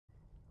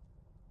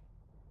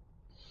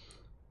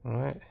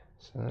Right,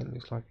 so that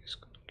looks like it's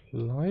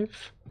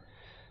live.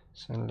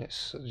 So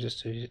let's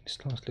just do this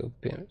last little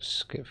bit,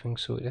 let's get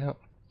things sorted out.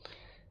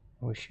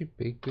 We should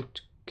be good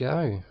to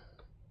go.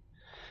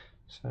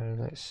 So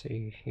let's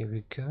see, here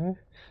we go.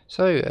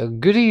 So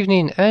good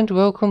evening and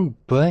welcome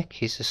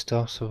back. It's the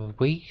start of a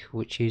week,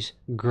 which is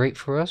great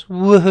for us.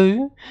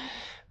 Woohoo!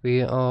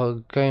 We are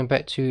going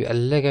back to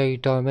Lego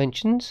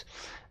Dimensions.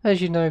 As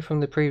you know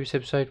from the previous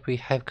episode, we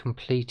have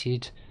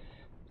completed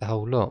the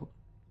whole lot.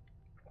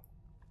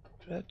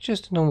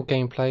 Just a normal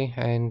gameplay,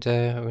 and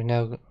we're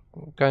now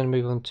going to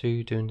move on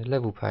to doing the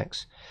level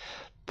packs.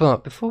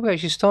 But before we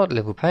actually start the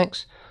level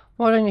packs,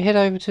 why don't you head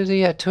over to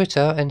the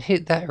Twitter and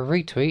hit that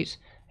retweet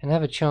and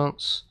have a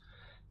chance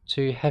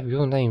to have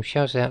your name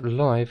shouted out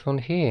live on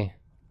here.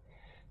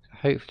 So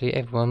hopefully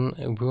everyone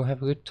will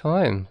have a good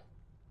time.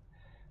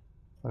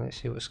 Well,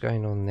 let's see what's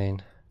going on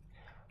then.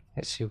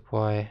 Let's see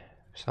why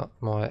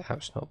my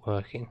app's not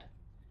working.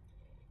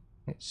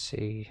 Let's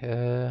see.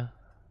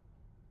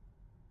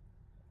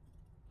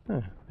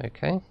 Oh,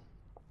 okay.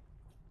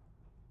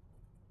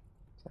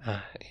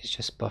 It's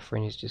just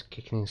buffering, it's just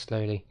kicking in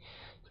slowly.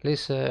 So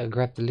let's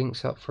grab the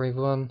links up for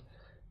everyone,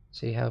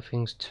 see how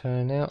things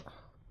turn out.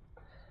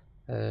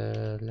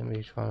 Let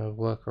me try to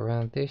work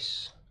around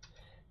this,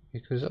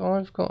 because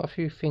I've got a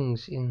few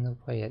things in the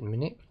way at the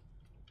minute.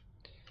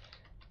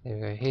 There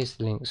we go, here's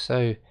the link.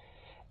 So,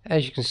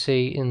 as you can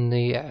see in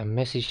the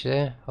message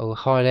there, oh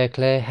hi there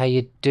Claire, how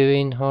you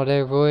doing? Hi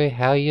there Roy,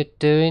 how you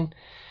doing?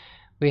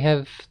 We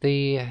have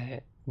the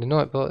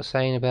Nightbot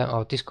saying about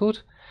our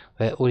Discord,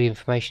 where all the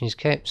information is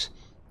kept,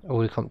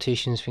 all the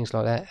competitions, things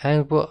like that.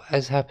 And what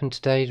has happened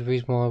today, the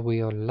reason why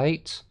we are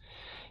late,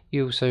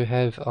 you also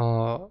have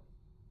our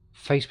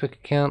Facebook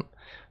account,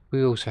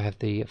 we also have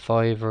the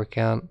Fiverr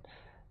account,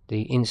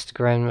 the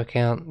Instagram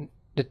account,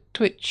 the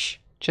Twitch,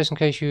 just in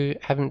case you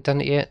haven't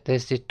done it yet,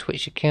 there's the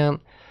Twitch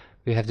account,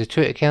 we have the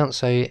Twitter account,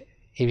 so if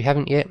you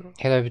haven't yet,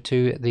 head over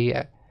to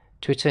the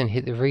Twitter and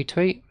hit the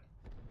retweet.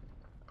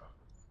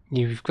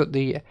 You've got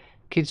the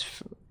kids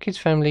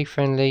family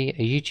friendly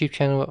YouTube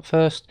channel up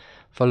first,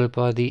 followed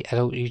by the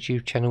adult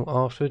YouTube channel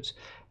afterwards.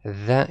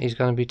 That is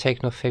going to be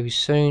taken off very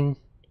soon,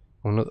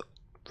 well not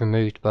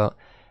removed, but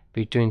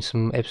be doing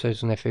some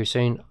episodes on there very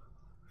soon.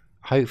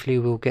 Hopefully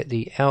we'll get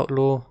the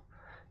Outlaw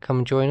come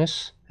and join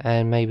us,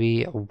 and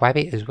maybe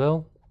Wabbit as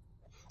well,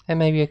 and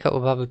maybe a couple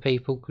of other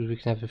people, because we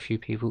can have a few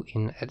people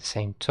in at the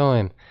same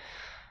time.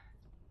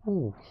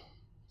 Ooh.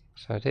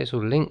 So there's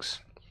all the links.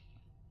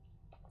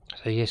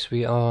 So yes,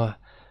 we are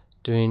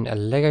doing a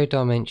Lego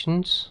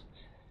Dimensions.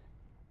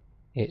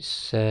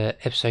 It's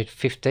episode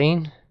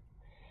 15.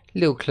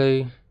 Little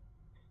clue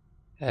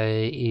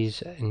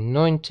is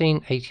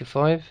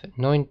 1985,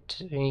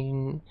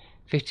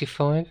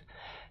 1955,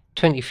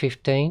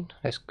 2015,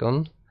 that's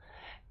gone,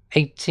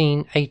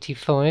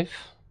 1885.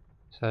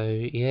 So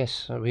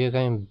yes, we are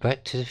going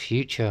back to the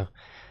future.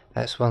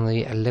 That's one of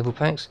the level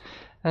packs,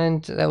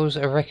 and that was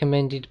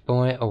recommended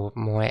by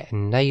my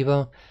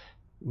neighbour,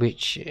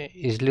 which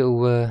is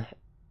a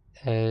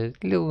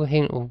little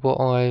hint of what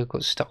I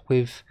got stuck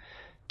with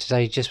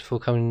today just before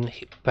coming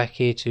back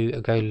here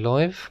to go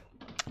live.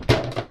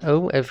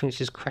 Oh, everything's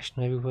just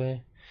crashing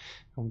everywhere.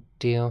 Oh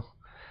dear.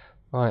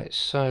 Right,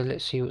 so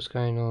let's see what's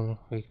going on.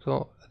 We've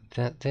got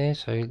that there,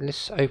 so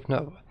let's open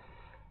up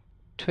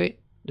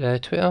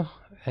Twitter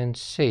and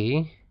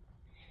see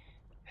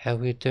how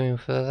we're doing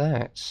for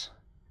that.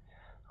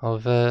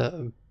 I've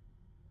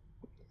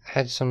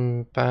had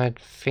some bad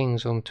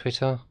things on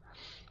Twitter.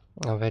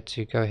 I've had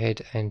to go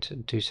ahead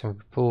and do some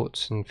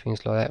reports and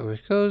things like that,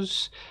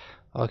 because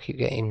I keep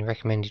getting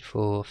recommended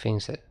for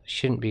things that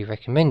shouldn't be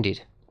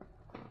recommended.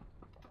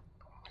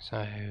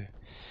 So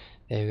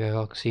there we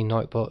go. I can see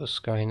Nightbots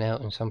going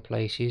out in some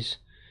places.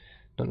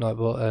 Not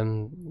Nightbot,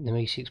 the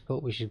Me6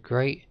 bot, which is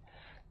great.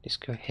 Let's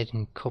go ahead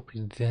and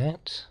copy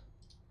that,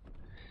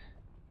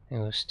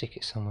 and we'll stick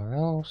it somewhere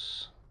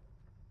else.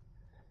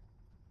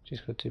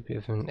 Just got to do a bit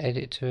of an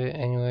edit to it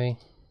anyway.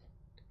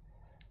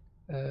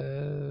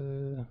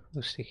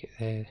 We'll stick it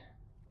there.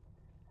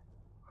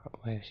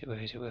 Where is it? Where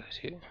is it? Where is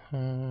it?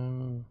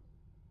 There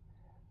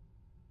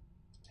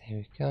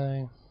we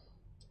go.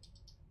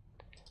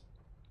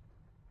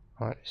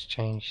 Right, let's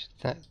change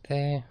that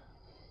there.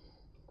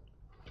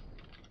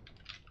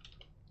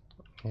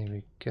 There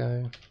we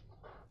go.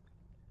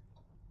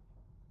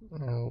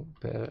 Oh,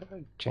 better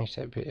change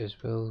that bit as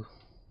well.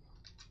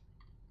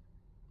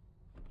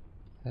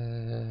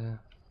 There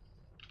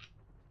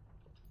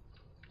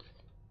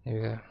we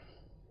go.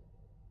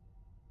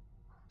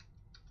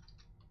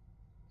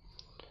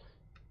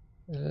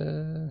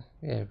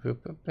 Yeah, we'll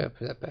better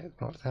put that back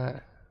like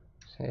that.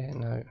 So,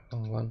 no,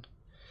 wrong one.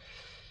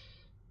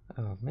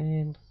 Oh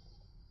man,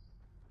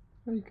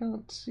 I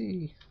can't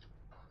see.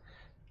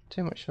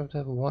 Too much to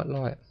have a white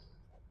light.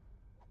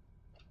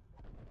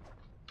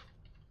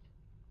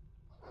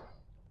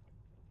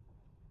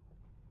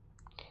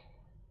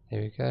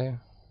 There we go.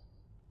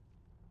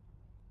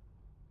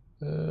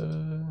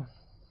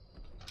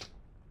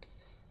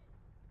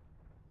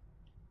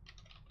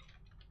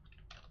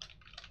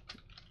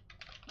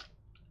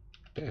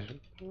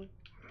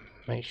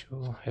 make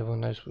sure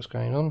everyone knows what's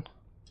going on.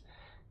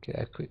 Get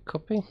a quick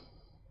copy.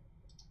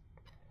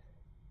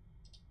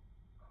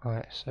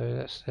 Alright, so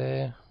that's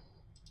there.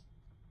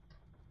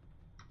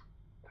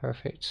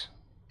 Perfect.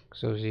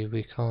 Because obviously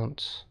we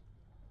can't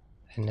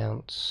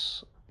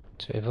announce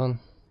to everyone.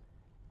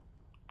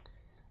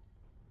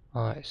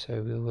 Alright,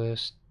 so we were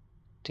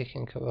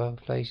sticking a couple of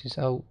other places.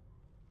 Oh,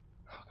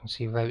 I can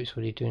see Rabbit's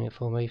already doing it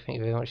for me. Thank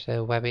you very much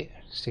there, Rabbit.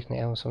 Sticking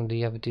it out on some of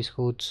the other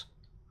Discords.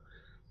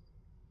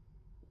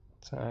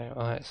 So,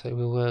 alright, so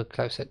we'll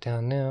close that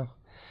down now.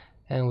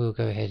 And we'll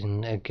go ahead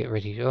and get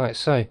ready. Alright,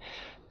 so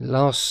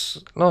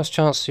last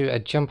chance to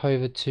jump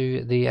over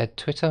to the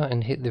Twitter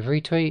and hit the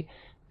retweet.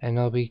 And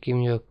I'll be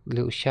giving you a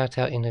little shout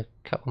out in a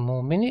couple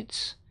more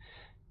minutes.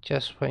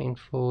 Just waiting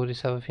for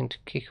this other thing to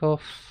kick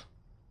off.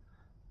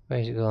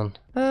 Where's it gone?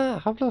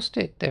 Ah, I've lost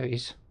it. There it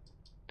is.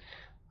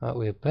 Right,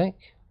 we're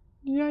back.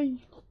 Yay!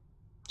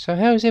 So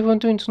how's everyone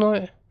doing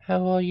tonight?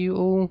 How are you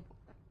all?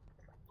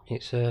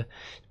 It's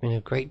been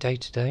a great day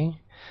today.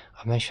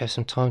 I managed to have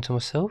some time to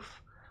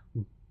myself,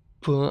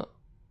 but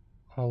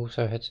I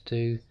also had to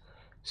do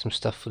some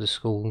stuff for the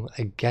school,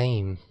 a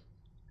game.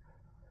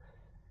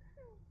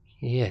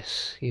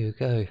 Yes, here we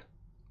go.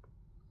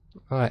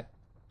 Right.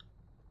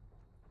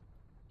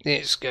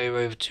 Let's go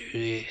over to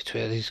the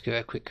Twitter. Let's give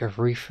it a quick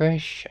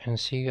refresh and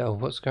see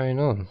what's going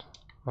on.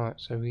 Right,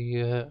 so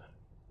we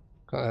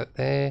got that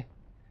there.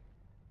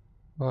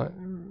 Right,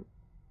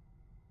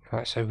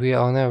 so we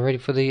are now ready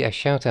for the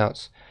shout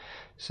outs.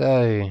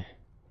 So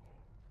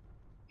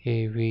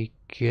here we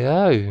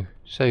go.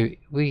 So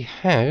we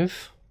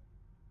have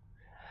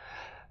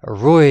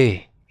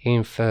Roy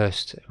in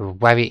first,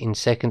 Wabbit in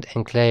second,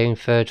 and Claire in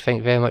third. Thank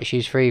you very much,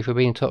 you three, for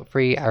being top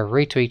three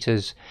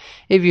retweeters.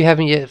 If you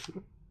haven't yet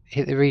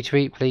hit the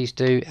retweet, please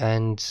do,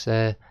 and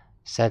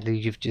sadly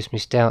you've just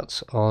missed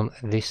out on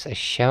this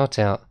shout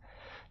out.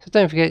 So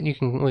don't forget, you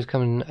can always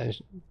come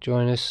and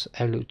join us,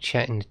 have a little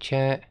chat in the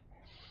chat,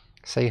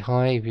 say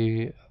hi if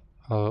you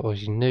are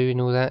obviously new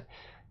and all that,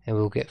 and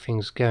we'll get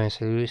things going.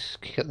 So let's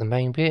kick up the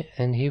main bit,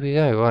 and here we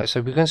go. Right, so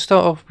we're going to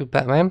start off with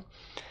Batman,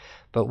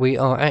 but we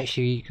are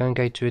actually going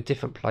to go to a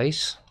different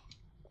place.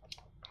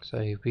 So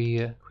if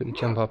we quickly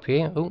jump up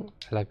here. Oh,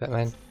 hello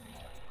Batman.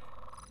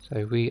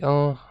 So we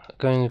are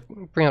going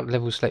to bring up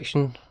level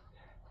selection,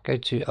 go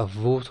to a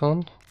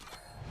Vorton.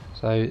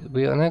 So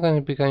we are now going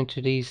to be going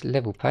to these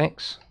level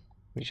packs,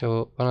 which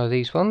are one of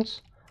these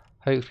ones.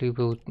 Hopefully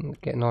we'll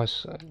get a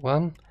nice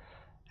one,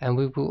 and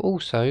we will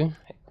also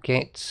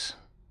get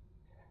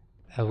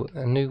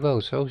a new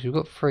world. So obviously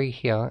we've got 3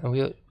 here, and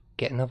we'll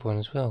get another one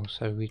as well.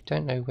 So we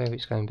don't know where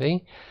it's going to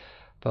be,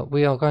 but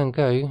we are going to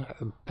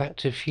go back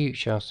to the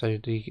future. So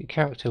the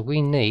character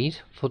we need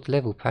for the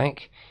level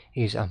pack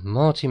is a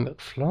Marty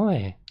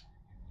McFly.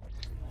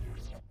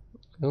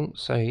 Oh,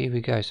 so here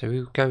we go. So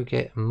we'll go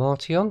get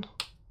Marty on.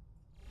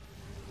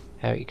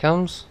 How he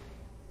comes.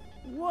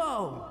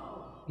 Whoa!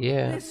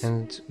 Yeah,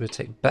 and we'll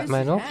take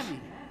Batman off. Heavy.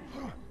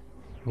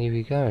 Here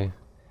we go.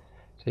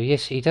 So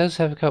yes, he does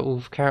have a couple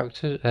of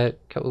characters,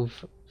 couple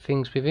of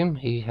things with him.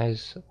 He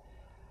has,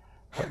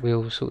 but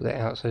we'll sort that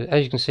out. So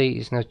as you can see,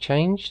 it's now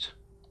changed,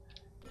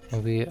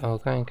 and we are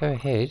going to go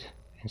ahead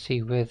and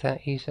see where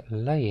that is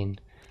laying.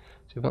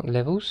 So we've got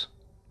levels.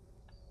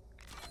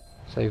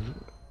 So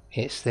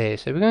it's there.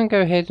 So we're going to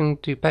go ahead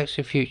and do Back to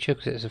the Future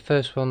because it's the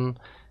first one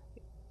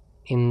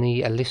in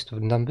the list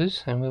of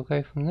numbers, and we'll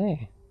go from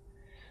there.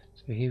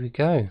 So here we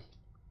go.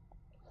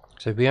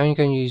 So we're only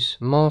going to use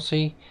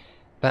Marty,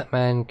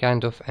 Batman,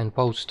 Gandalf and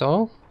Bold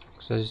Style,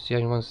 so those are the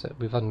only ones that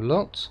we've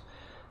unlocked.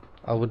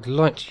 I would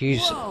like to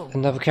use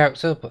another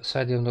character, but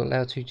sadly I'm not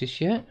allowed to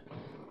just yet.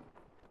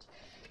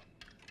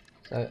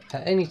 So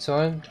at any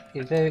time,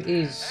 if there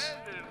is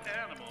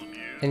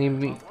any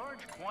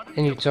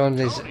time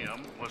there's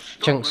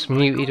chunks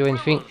muted or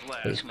anything,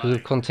 it's because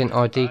of content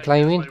ID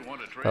claiming,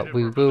 but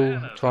we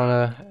will try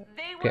to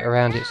get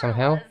around it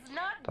somehow.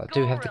 But I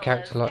do have the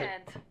character like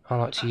I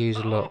like to use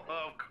a lot.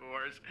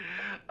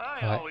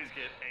 Right.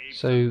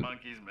 So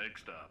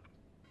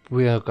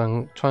we are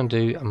going to try and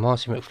do a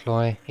Marty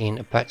McFly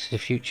in Back to the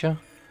Future.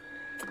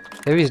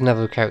 There is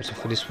another character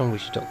for this one,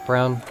 which is Doc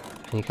Brown,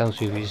 and he comes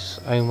with his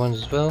own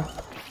ones as well.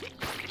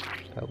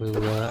 But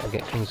we'll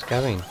get things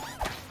going.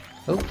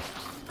 Oh.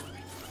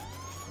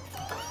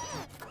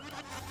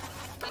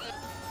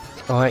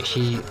 I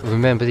actually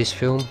remember this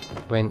film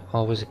when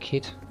I was a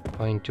kid.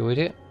 I enjoyed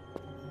it.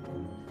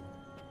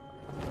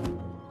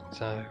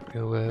 So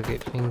we'll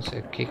get things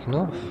kicking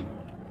off.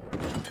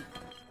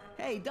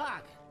 Hey,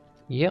 Doc.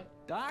 Yep.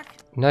 Doc?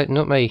 No,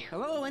 not me.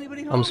 Hello,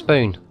 anybody home? I'm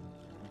Spoon.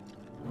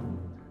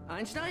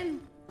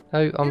 Einstein?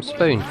 No, I'm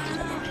Spoon.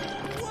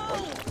 Whoa!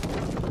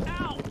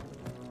 Ow!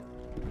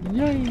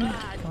 Yay! God,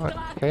 Right,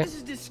 Doc, okay. this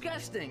is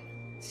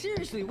disgusting.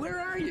 Seriously, where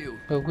are you?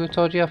 Well, we'll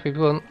tidy you up if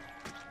you want.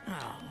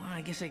 Oh, well,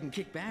 I guess I can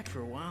kick back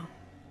for a while.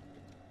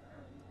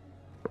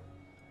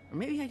 Or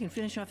maybe I can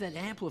finish off that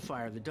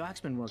amplifier the Doc's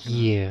been working on.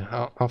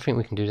 Yeah, I think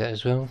we can do that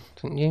as well,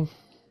 don't you?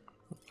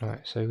 Alright,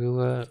 so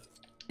we'll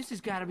This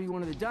has got to be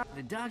one of the Doc.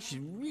 The Doc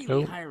should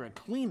really hire a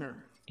cleaner.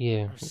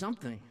 Yeah, or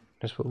something.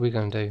 that's what we're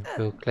going to do.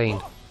 We'll clean.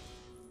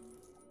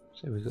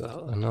 So we've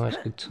got a nice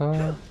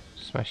guitar.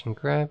 Smash and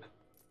grab.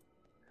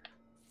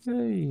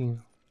 Hey,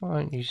 why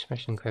aren't you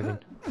smashing and grabbing?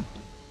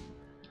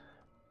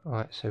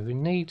 Alright, so we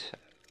need a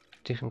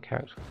different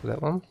character for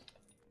that one.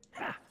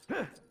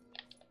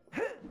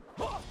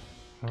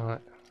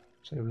 Alright,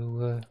 so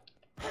we'll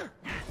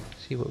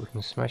see what we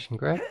can smash and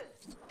grab.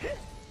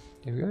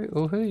 There we go.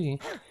 Oh hey!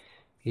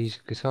 His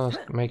guitar's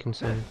making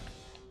some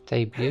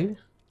debut.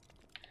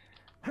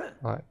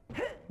 Right.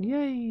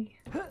 Yay!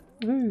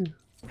 Woo!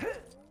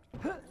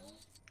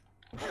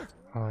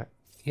 Alright.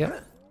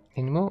 Yep.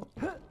 Any more?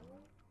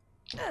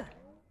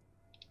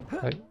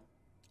 Right.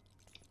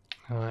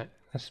 Alright,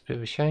 that's a bit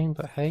of a shame,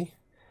 but hey.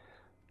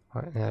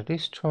 Right, now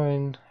let's try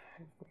and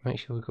make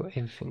sure we've got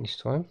everything this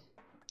time.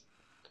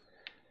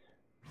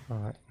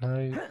 Alright,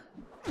 no.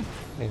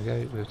 There we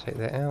go, we'll take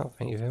that out,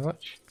 thank you very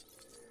much.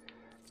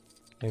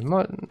 It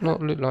might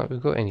not look like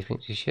we've got anything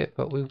just yet,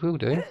 but we will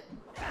do.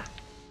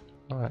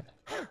 Alright.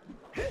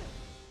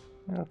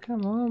 Oh,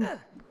 come on.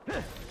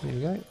 There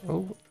we go.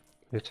 Oh,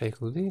 we'll take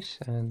all this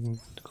and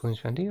the coins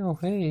around here. Oh,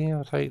 hey,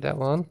 I'll take that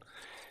one.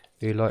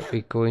 Really like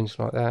big coins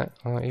like that.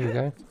 Alright, here we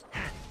go.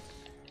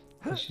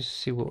 Let's just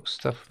see what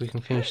stuff we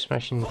can finish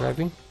smashing and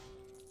grabbing.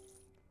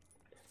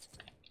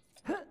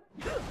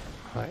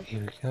 Right,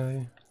 here we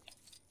go.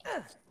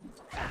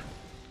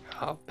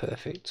 Oh,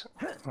 perfect.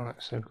 Alright,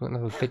 so we've got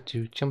another bed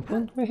to jump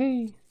on.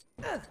 Woohoo!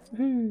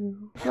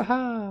 Woohoo!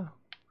 Waha!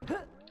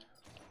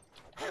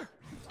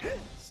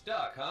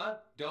 Stuck, huh?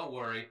 Don't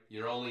worry,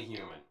 you're only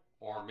human.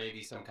 Or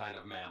maybe some kind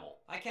of mammal.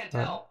 I can't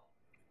tell.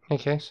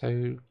 Okay,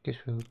 so guess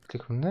we'll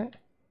click on that.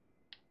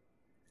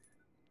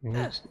 We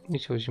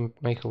need to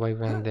make our way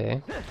around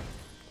there.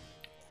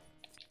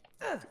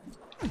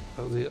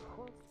 But we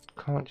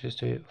can't just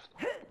do it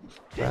off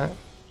that.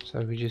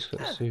 So we just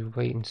got to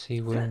wait and see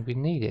when we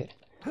need it.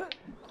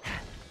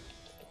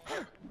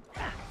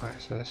 Right,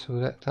 so that's all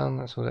that done,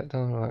 that's all that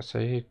done. Right, so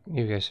here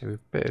we go, so we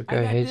better go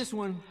ahead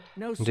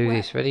and do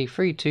this. Ready?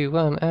 3, 2,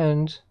 1,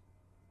 and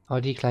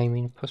ID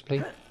claiming,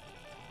 possibly.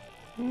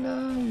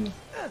 No!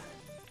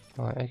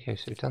 Right, okay,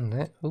 so we've done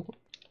that. Oh.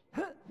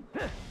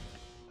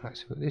 Right,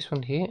 so we've got this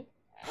one here.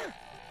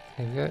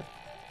 There we go.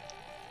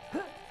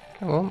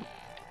 Come on.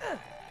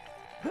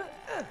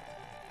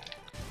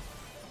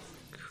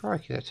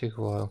 Crikey, that took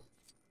a while.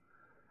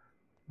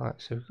 Right,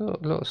 so we've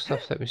got a lot of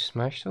stuff that we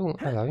smashed. Oh,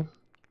 hello.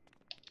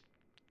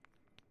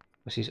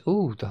 What's this?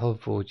 Oh, the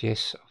hoverboard.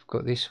 Yes, I've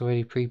got this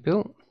already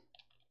pre-built.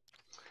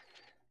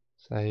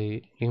 So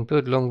you can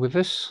build along with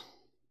us.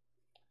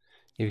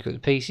 If you've got the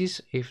pieces.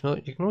 If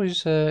not, you can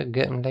always get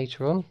them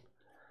later on.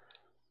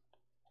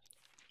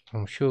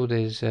 I'm sure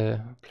there's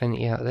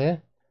plenty out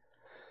there.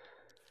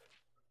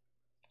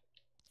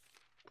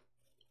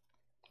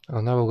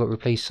 I know I've got to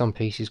replace some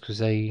pieces because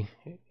they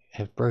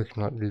have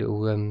broken, like the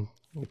little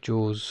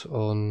jaws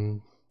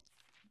on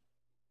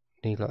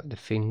the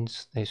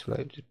fins. They sort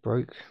of just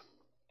broke.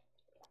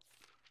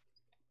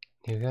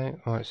 Here we go.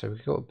 Alright, so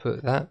we've got to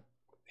put that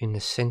in the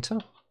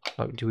centre,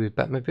 like we do with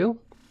Batmobile.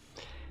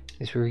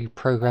 Let's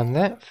reprogram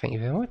that. Thank you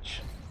very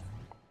much.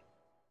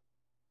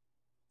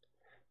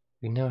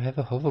 We now have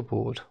a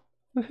hoverboard.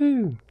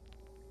 Woohoo!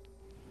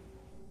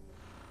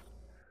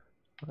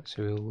 Right,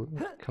 so we'll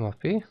come up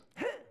here.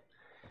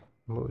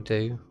 And what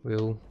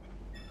we'll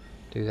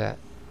do that.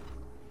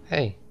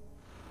 Hey!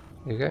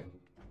 There we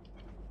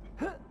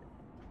go.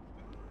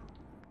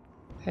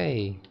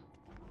 Hey!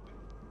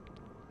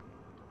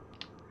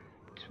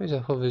 I suppose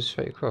it hovers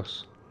straight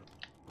across.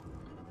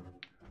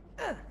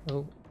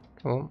 Oh,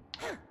 come on.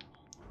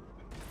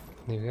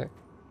 There we go.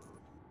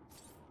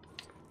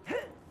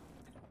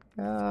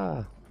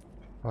 Ah!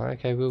 Right,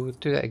 okay, we'll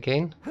do that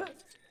again.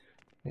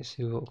 Let's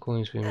see what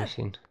coins we're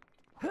missing.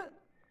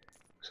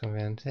 Some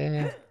around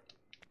there.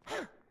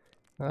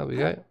 There we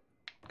go.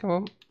 Come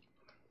on.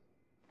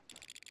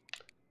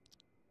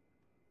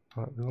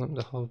 Right, we want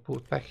the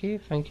hoverboard back here,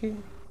 thank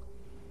you.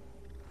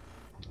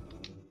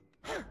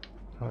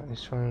 Right,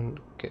 let's try and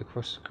get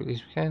across as quickly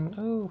as we can.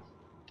 Oh!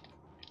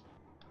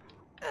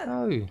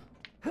 No!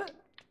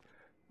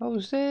 I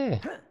was there!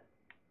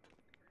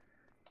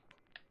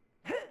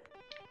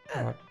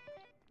 Right.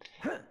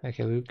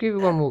 Okay, we'll give it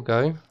one more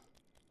go.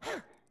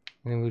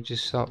 And then we'll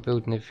just start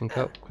building everything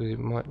up because it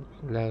might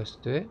allow us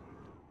to do it.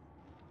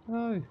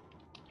 No!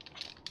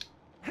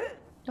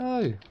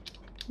 No!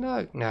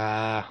 No!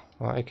 Nah!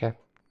 Right, okay.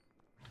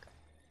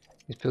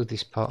 Let's build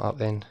this part up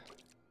then.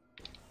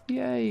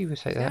 Yay, we'll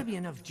take that. Gotta be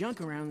enough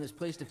junk around this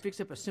place to fix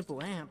up a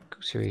simple amp.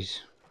 Cool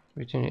series.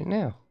 We're doing it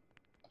now.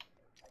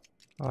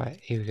 Alright,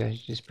 here we go.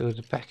 Just build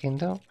the back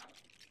end up.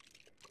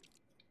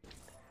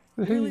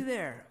 Nearly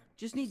there.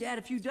 Just need to add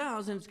a few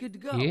dials and it's good to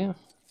go. Yeah.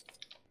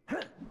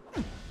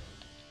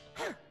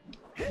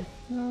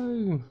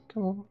 No,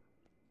 come on.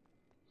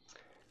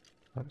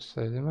 Right,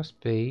 so there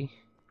must be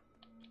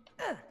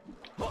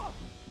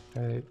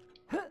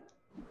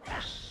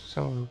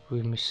somewhere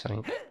we missed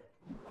something.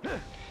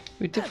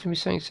 We definitely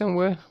missed something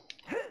somewhere.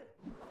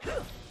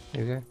 There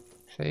we go.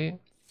 See it?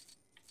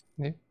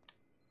 There.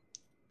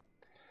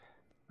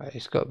 Right,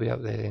 it's got to be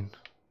up there then.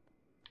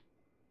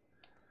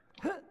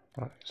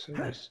 Right, so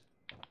let's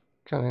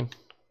come in.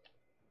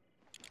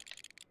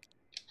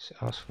 Let's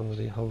ask for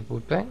the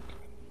hoverboard back.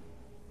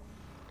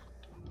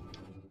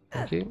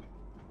 Thank you.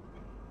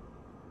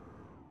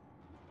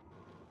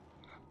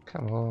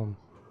 Come on.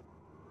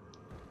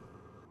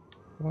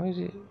 Why is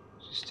it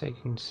just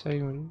taking so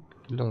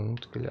long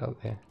to get it up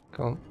there?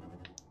 Come on.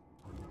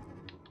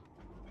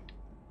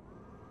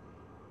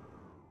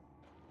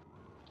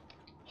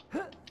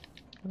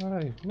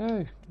 No,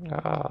 no.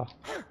 Ah.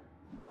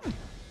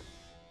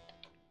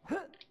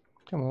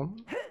 Come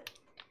on.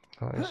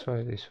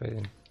 Right, this way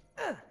then.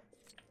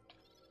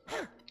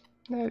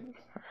 No.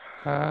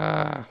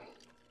 Ah.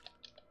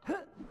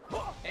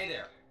 Hey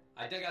there.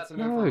 I dug out some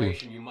No.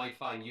 information you might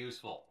find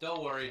useful.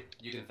 Don't worry,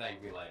 you can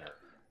thank me later.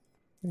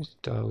 This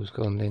dial's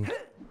gone then.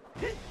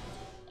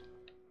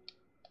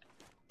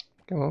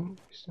 Come on.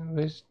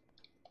 Where's...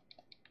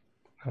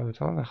 Oh,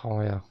 it's on the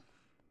higher.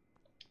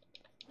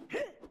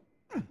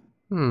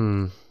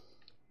 Where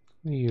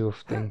are you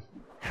off then?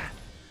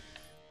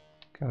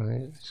 Come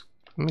on,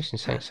 I'm missing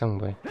something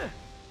somewhere. There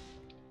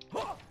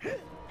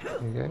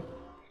we go.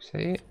 Is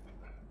that it?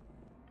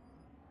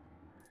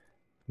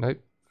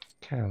 Nope.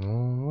 Come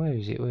on, where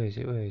is it? Where is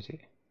it? Where is it?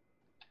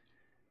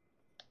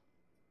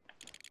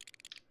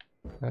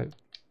 Nope.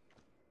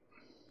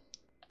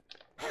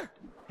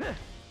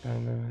 No,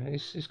 no,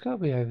 it's got to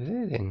be over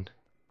there then.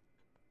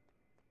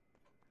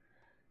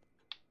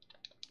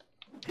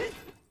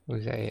 Or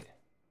is that it?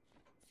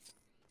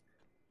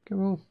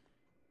 Come on.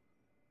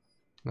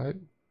 Nope.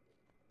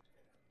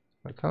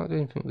 I can't do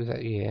anything with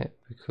that yet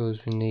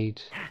because we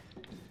need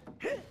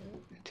a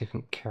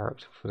different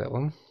character for that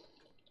one.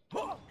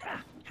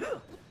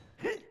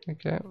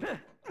 Okay.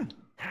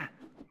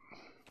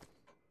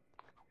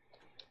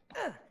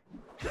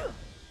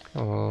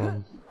 Come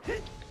on.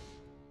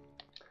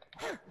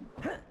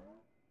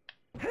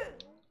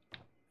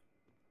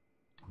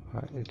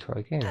 Right, let's try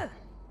again.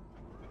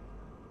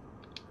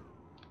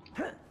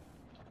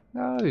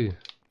 No!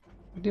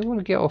 I didn't want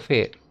to get off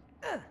it.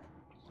 I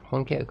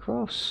want to get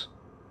across.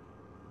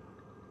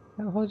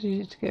 How hard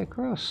is it to get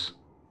across?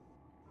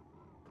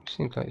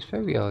 Seems like it's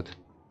very hard.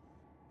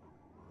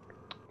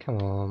 Come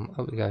on,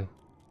 up we go.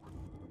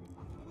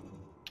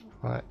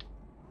 Right.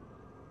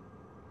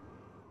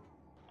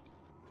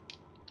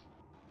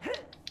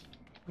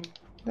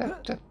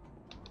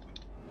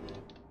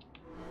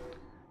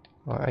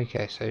 Right,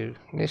 okay, so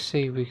let's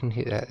see if we can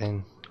hit that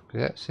then.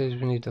 Because that says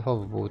we need the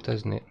hoverboard,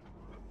 doesn't it?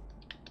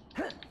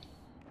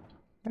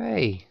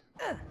 Hey!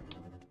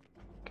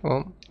 Come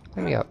on,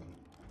 let me up.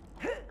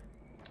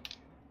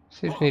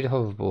 See if we need a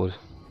hoverboard.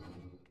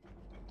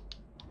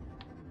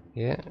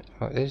 Yeah,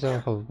 right, there's our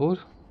hoverboard.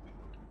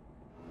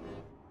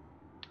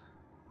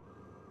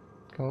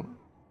 Come on.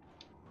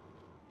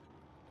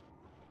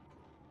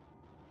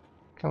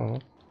 Come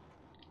on.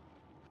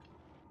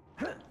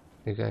 There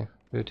you go,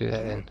 we'll do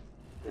that then.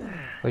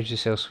 Wedge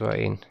yourself right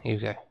in, here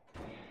we go.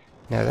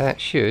 Now that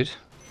should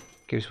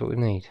give us what we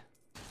need.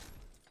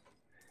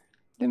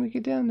 Let me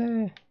get down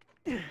there.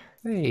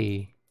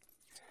 Hey.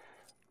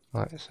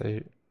 Right,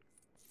 so,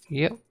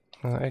 yep,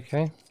 right,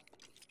 okay.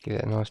 Give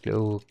that a nice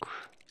little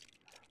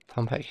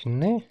pump action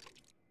there.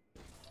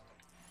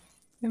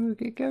 Then we'll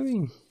get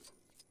going.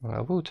 Right,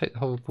 I will take the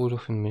hoverboard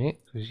off in a minute,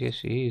 because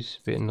yes, it is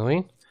a bit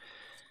annoying.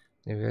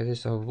 There we go,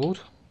 there's the hoverboard.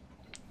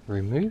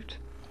 Removed.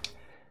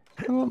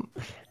 Come on.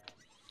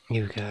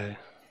 Here we go.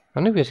 I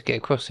know we have to get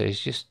across there,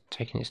 it's just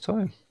taking its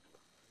time.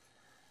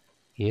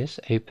 Yes,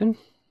 open.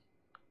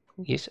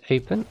 Yes,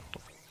 open.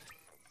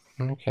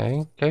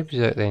 Okay, go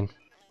berserk then.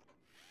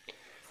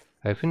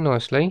 Open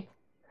nicely.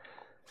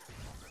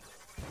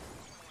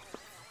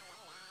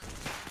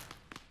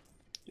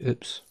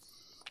 Oops.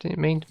 Didn't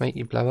mean to make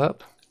you blow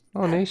up.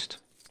 Honest.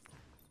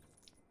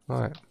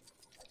 Right.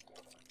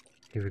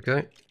 Here we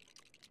go.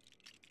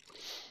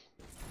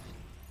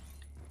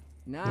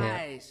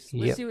 Nice. Yeah.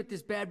 Let's Yep. see what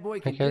this bad boy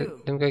can Okay,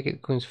 do. let me go get the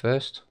coins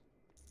first.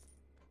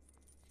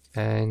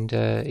 And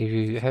if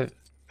you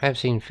have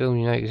seen the film,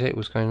 you know exactly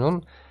what's going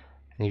on.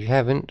 And if you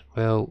haven't,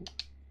 well,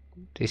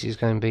 this is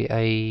going to be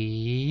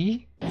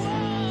a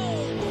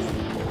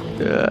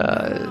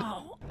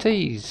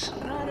tease.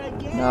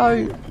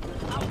 No.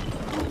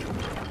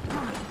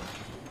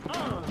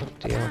 Oh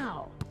dear.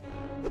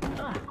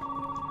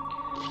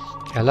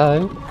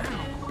 Hello.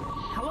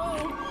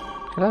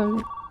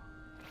 Hello.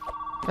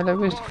 Hello.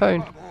 Where's the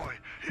phone?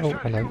 Oh,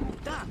 hello.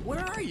 Doc, where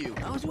are you?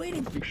 I was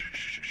waiting for you.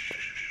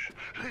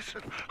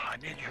 Listen, I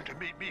need you to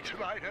meet me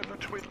tonight at the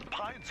Twin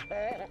Pines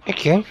Hall.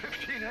 Okay.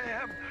 15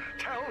 a.m.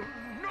 Tell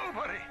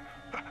nobody.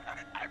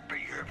 And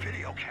bring your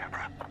video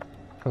camera.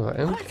 Alright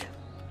then.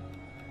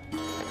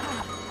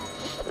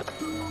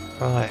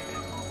 Right.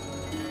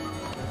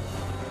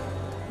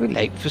 We're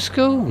late for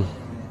school.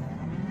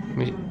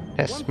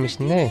 That's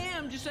missing there.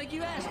 Just like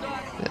you asked,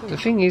 Doc. The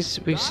thing is,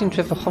 we seem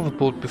to have a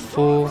hoverboard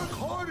before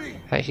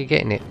actually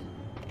getting it.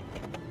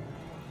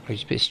 Which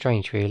is a bit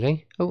strange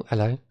really. Oh,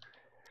 hello.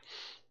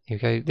 Here we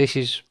go. This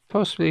is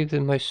possibly the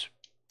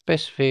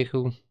best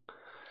vehicle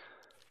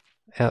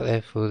out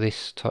there for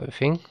this type of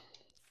thing.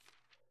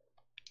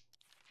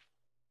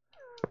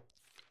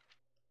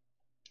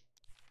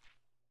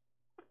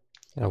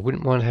 And I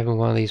wouldn't mind having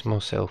one of these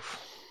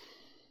myself,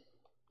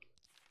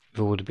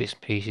 with all the bits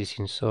and pieces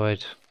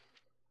inside.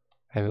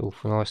 Have it all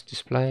for a nice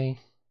display.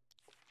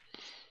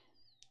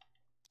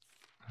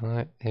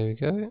 Alright, there we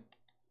go.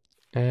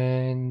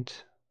 And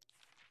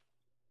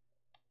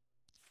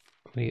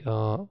we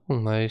are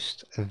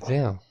almost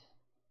there.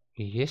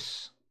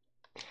 Yes.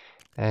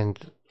 And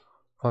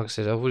like I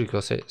said, I've already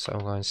got it, so I'm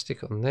going to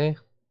stick it on there.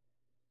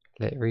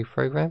 Let it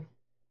reprogram.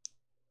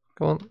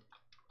 Come on.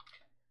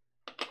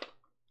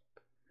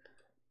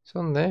 It's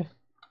on there.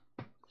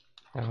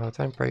 Oh,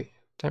 don't break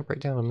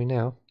down on me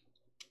now.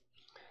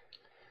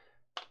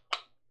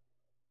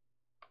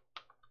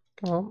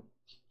 Come on.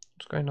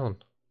 What's going on?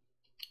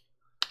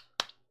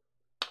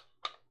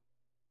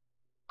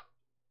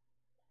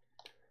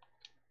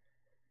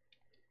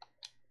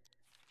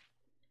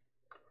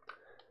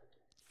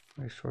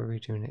 Let's try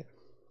redoing it.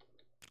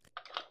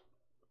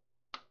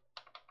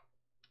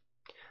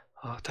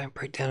 Oh, don't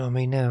break down on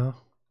me now.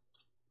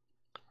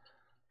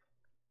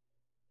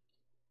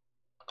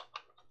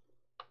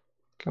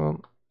 Come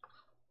on.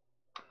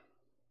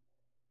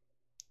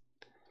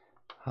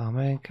 Oh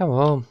man, come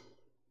on.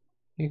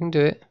 You can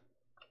do it.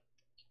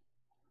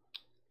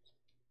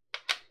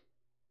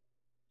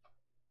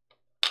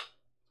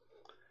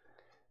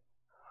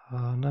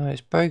 Oh no,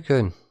 it's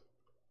broken.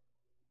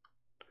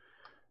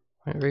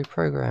 Won't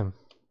reprogram.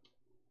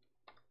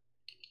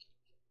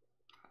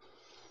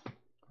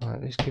 Right,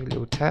 let's give it a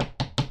little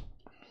tap.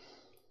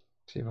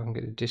 See if I can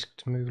get the disc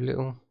to move a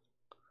little.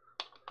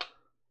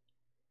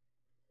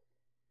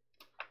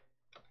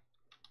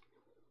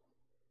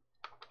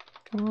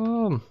 Come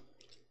on.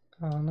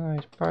 Oh no,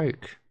 it's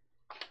broke.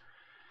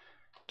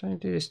 Don't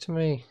do this to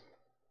me.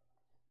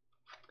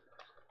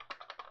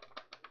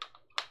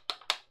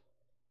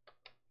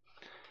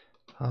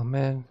 Oh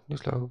man,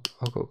 looks like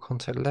I've got to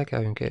contact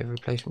Lego and get a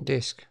replacement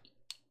disc.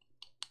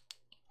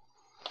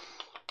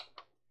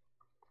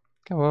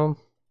 Come on.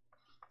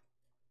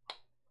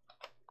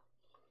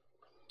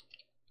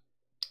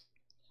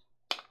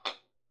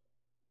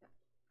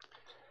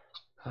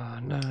 Oh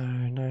no,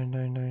 no,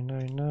 no, no, no,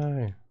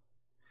 no.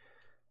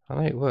 I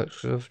know it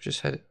works because I've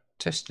just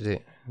tested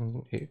it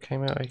and it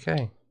came out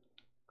okay.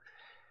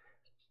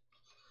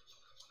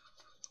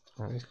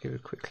 Right, let's give it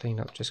a quick clean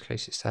up just in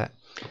case it's that.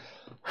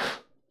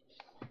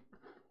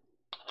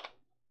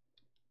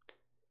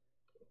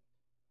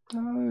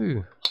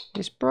 No,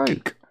 it's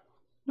broke.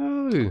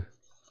 No.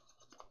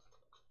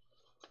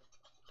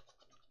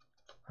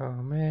 Oh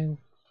man,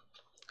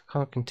 I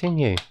can't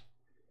continue.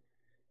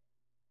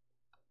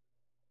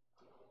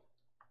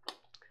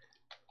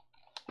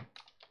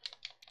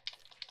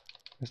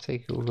 Let's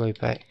take it all the way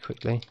back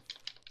quickly.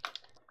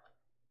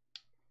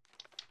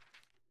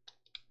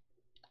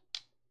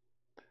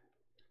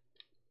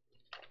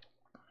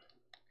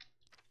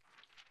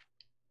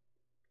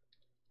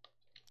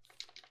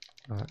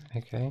 Right,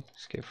 okay,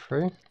 let's get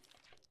through.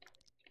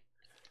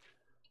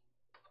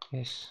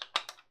 Yes.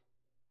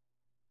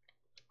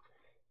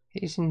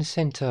 It is in the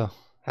centre.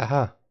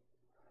 Haha.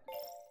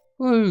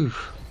 Woo!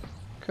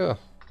 Cool.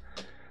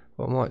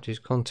 What I might do is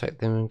contact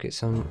them and get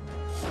some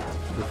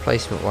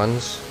replacement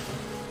ones.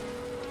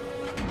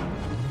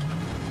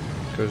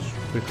 Because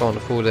we can't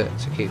afford it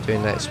to keep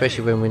doing that,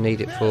 especially when we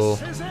need it for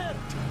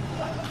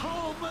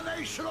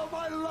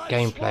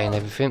gameplay and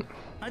everything.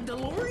 A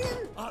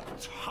DeLorean? A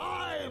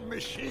time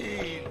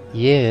machine.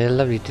 Yeah,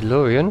 lovely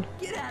DeLorean.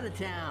 Get out of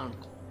town.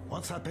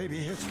 Once that baby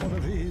hits one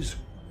of these,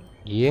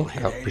 Yeah,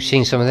 we've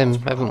seen some of them,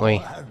 haven't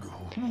we?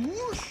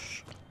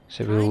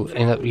 So we'll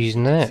end up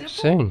using that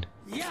soon.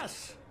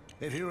 yes,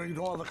 if you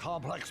ignore the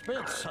complex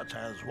bits such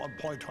as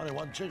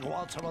 1.21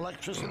 gigawatts of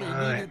electricity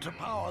needed to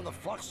power the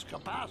flux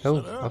capacitor.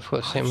 Oh, I've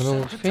got something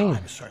on the thing.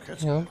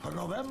 Yeah. On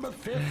November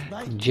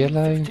 5th,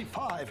 Jello.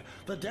 1955,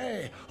 the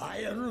day I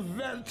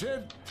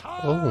invented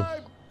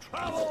time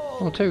travel.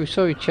 I'm too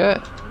sorry,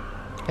 chat.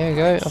 There we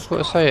go. I've got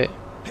to say it.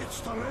 It's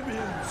the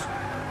Libyans.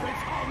 They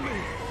found me.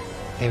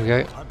 There we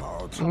go. I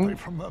borrowed something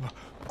from them.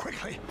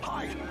 Quickly,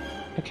 hide.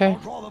 Okay. I'll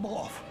draw them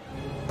off.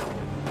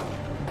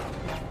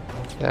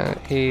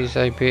 That is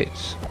a bit.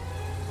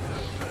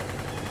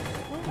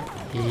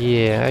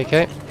 Yeah.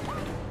 Okay.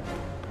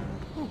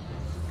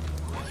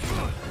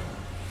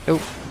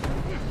 Oh.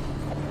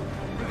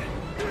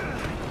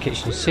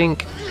 Kitchen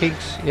sink.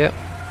 Pigs. Yep.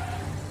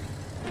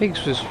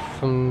 Pigs was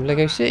from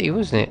Lego City,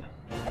 wasn't it?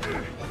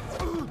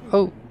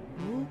 Oh.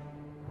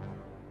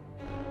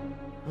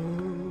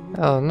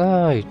 Oh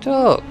no,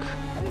 Doc.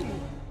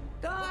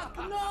 Doc,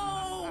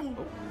 no!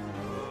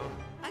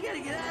 I gotta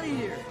get out of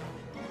here.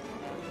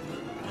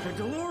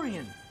 The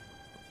DeLorean.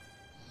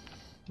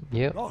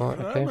 Yep. Right.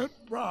 Okay.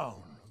 Emmett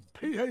Brown,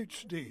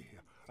 PhD.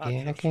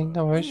 Yeah. Okay.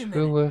 No worries. Wait a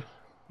minute. We'll.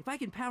 If I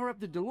can power up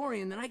the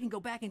DeLorean, then I can go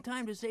back in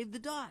time to save the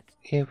Doc.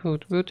 Yeah. We'll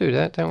do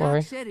that. Don't Doc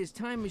worry. said his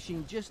time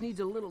machine just needs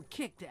a little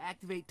kick to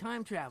activate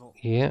time travel.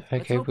 Yeah.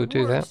 Let's Okay. hope We'll it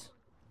do that. works.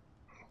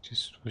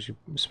 Just was you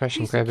smash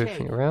and Piece grab of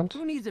everything cake. around.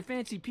 Who needs a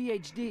fancy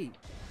PhD?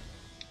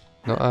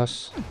 not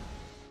us.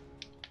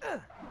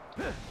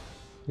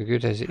 We're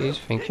good as it is,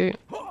 thank you.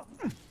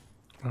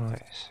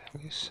 Alright, so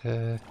let's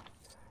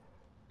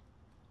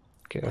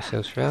get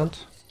ourselves round.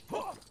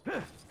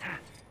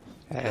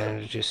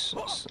 And just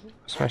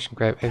smash and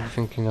grab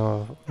everything in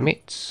our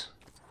mitts.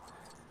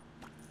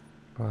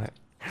 Right.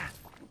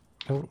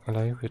 Oh,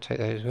 hello, we'll take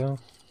that as well.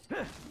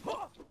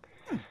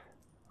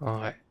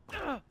 Alright.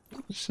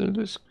 So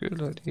let's go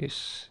like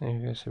this. There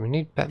we go. So we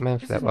need Batman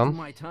for that one.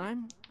 My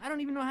time. I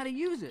don't even know how to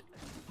use it.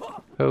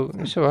 Oh,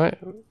 it's alright,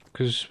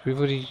 because we've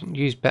already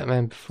used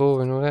Batman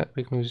before and all that.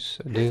 We can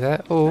just do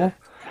that, or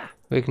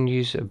we can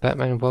use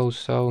Batman Wild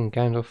Style and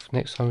Gandalf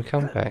next time we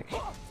come back.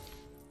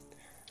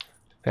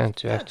 Bound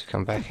to have to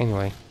come back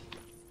anyway.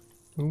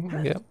 Ooh,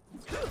 yep.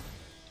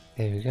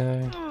 There we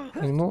go.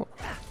 Any more?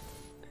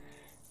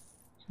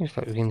 Seems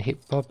like we're getting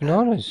hit by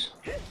bananas.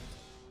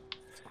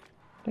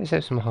 Let's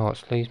have some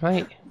hearts, please,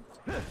 mate.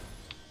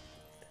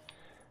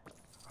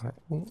 Right.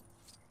 Ooh.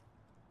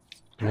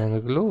 Banana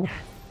galore.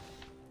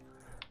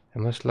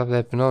 They must love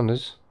their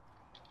bananas.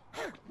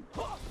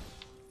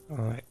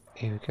 Alright,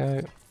 here we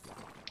go.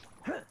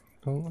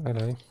 Oh,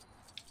 hello.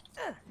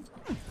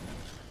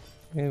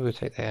 Yeah, we'll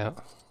take that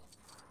out.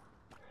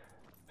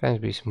 Bound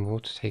to be some more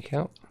to take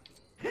out.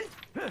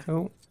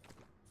 Oh.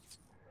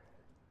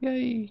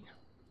 Yay!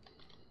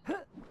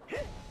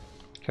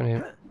 Come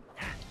here.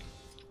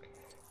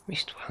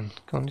 Missed one.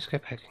 Come on, let's go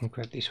back and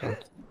grab this one.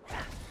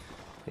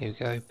 There we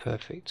go,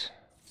 perfect.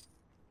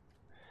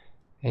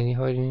 Any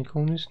hiding in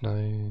corners?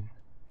 No.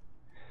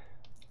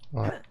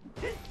 Right.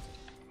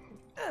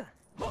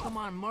 Come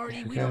on,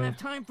 Marty, we don't have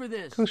time for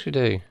this. Of course we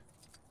do.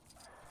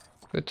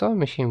 Got a time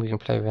machine we can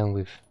play around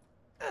with.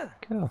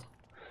 Go.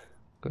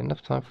 Got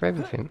enough time for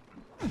everything.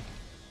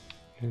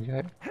 Here we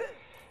go.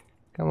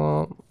 Come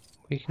on.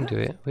 We can do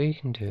it. We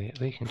can do it.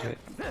 We can do it.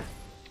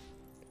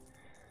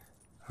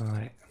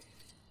 Alright.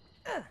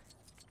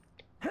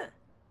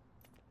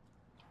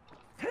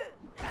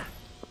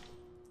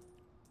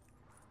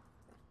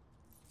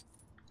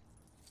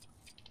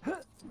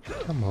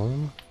 Come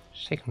on.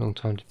 It's taking a long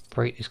time to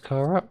break this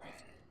car up.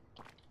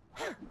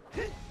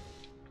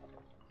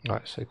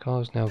 Right, so the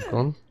car's now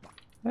gone.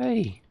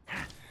 Hey!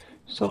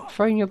 Stop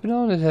throwing your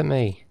bananas at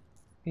me.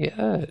 It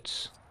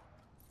hurts.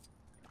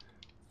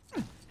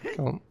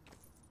 Come on.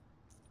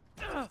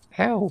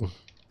 Ow!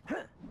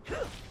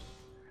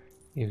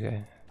 Here we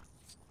go.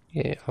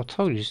 Yeah, I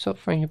told you, stop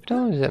throwing your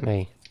bananas at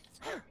me.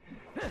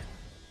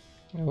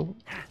 Oh.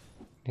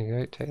 There you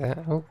go, take that.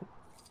 Oh.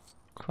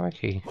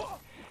 Crikey.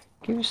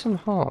 Give us some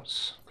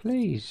hearts,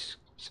 please.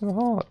 Some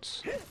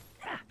hearts.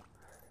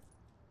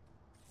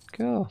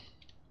 Go.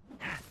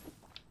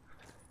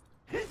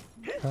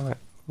 Alright.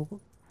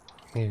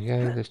 There we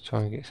go, let's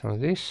try and get some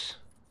of this.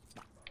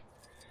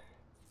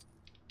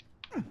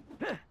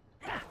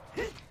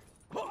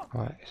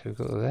 Right, so we've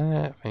got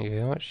that, thank you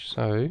very much.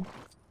 So,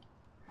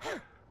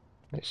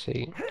 let's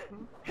see.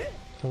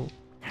 Oh,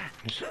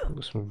 there's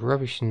got some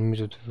rubbish in the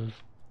middle of the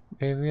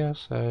area,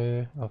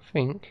 so I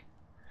think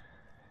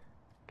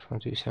try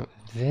and do something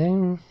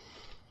then.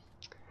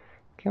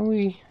 Can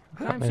we?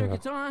 Time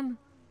circuit's on.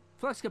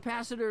 Flux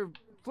capacitor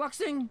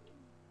fluxing.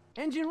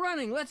 Engine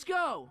running. Let's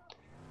go.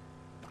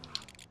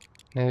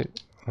 No,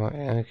 right,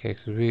 okay,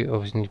 because we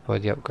obviously need to buy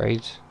the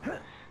upgrades,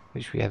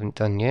 which we haven't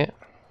done yet.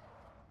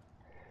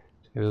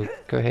 So we'll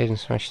go ahead and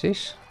smash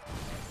this.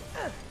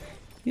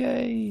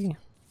 Yay!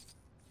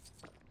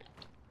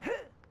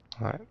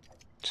 Right,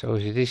 so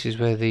obviously this is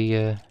where the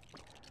I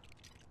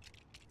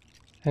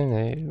don't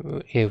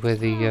know, yeah, where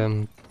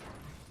the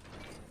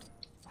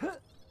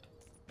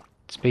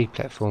speed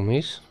platform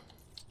is.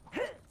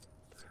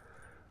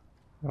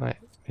 Right,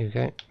 here we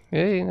go.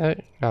 Yeah,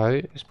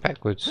 no, it's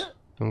backwards.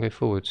 Don't go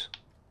forwards.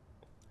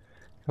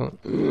 Come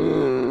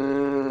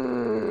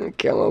on.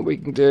 Come on, we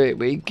can do it.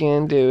 We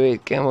can do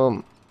it. Come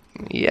on.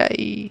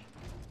 Yay.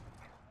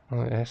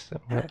 Alright, that's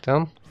that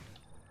done.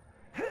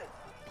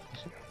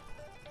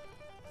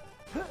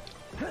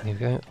 There we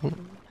go. Oh,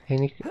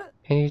 any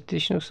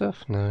additional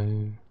stuff?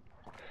 No.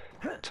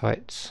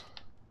 Tights.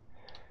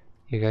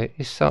 Here we go.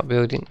 Let's start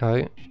building.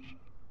 No.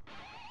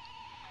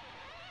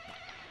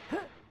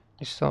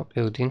 Let's start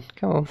building.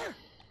 Come on.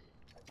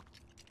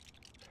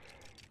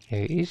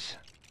 Here it is.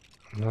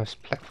 Nice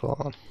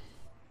platform.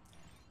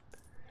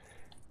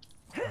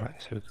 Right,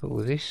 so we've got all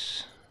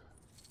this.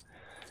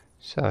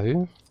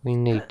 So we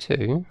need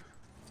to.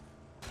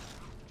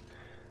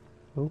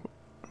 Oh,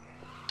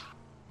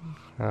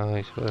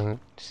 it's well,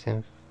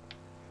 things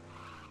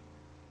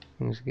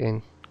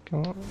again.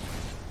 Come on.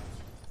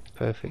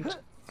 Perfect.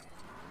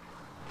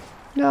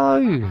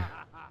 No!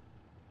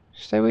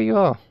 Stay where you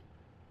are.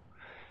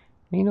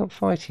 You're not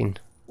fighting.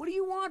 What do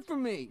you want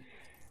from me?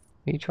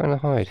 Are you trying to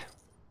hide?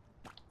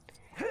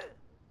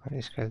 Right,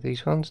 let's grab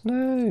these ones.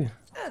 No!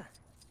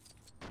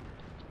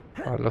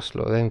 I lost a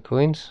lot of them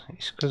coins.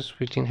 It's because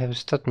we didn't have a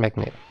stud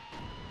magnet.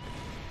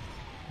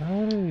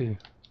 No!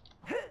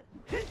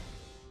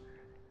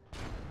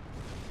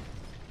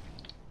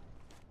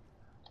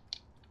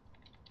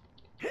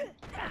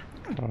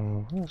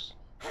 Oh, what's...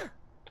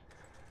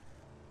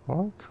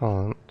 Why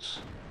can't...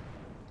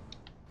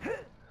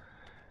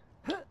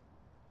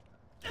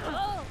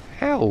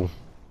 Ow!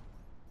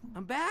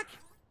 I'm back?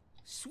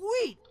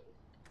 Sweet!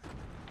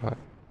 Right.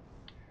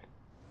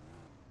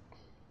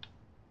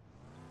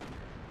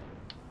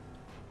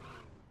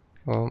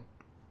 Come on.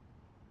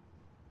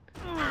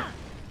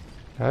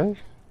 No?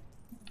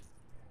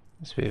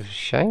 That's a bit of a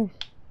shame.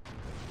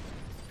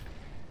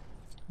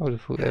 I would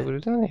have thought they would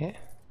have done it.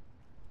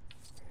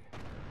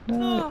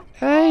 No.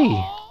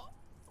 Hey!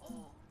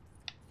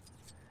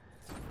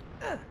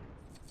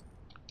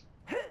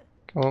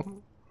 Come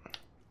on.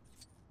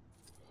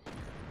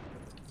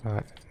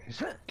 Right,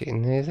 let's get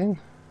in there then.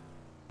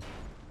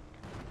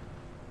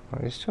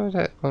 Right, let's try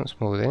that once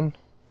more then.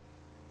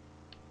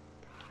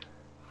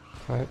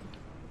 Right,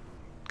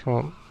 come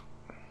on.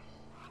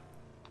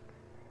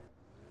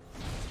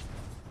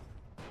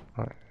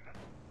 Right.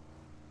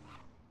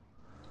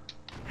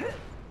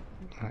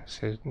 Right,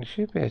 so we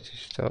should be able to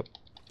stop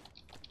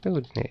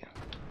building it.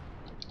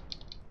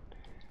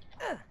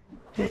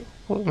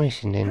 What are we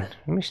missing then?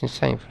 We're missing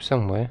something from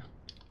somewhere.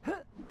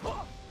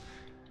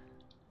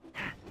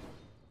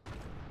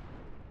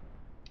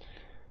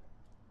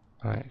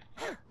 Right.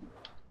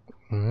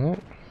 No.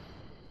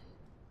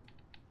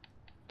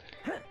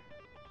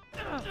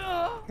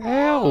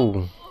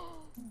 Ow!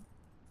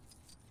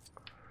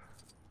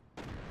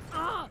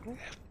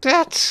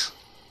 That's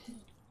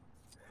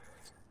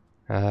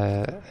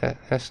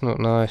that's not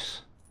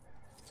nice.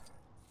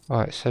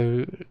 Right,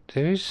 so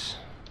there is.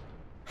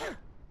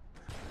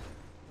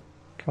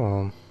 Come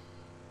on.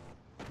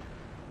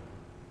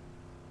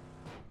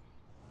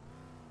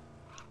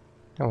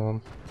 Come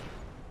on.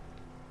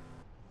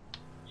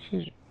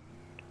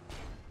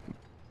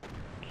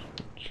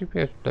 Should be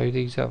able to blow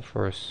these up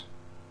for us.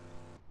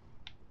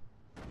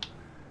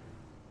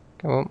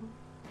 Come on.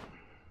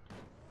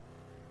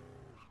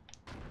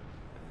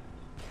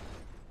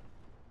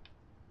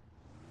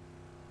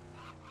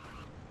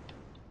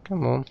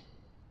 Come on.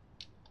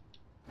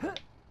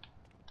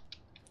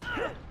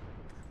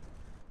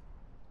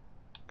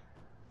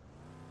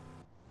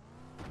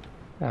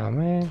 Oh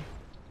man.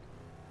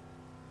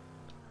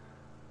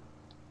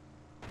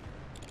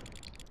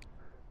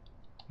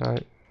 No.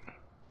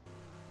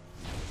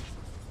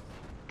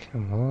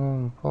 Come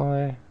on,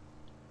 boy.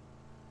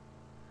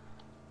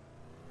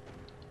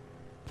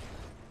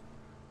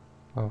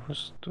 Oh,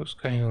 what's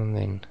going on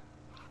then?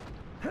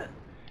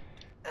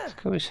 It's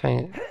got to be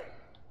saying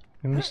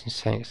we're missing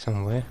something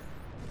somewhere.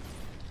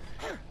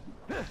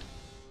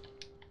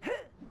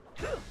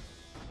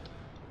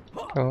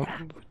 Come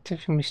on, we're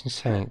definitely missing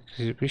something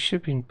because we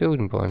should have been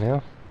building by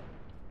now.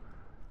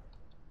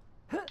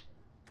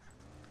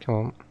 Come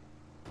on.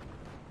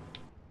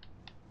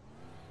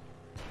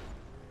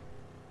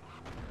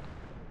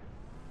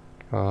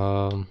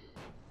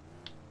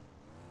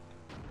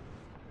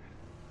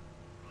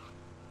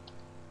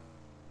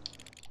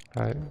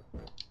 Right,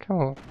 come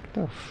on,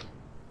 get off.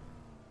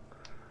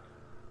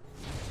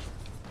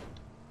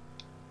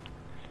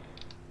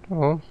 Come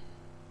on.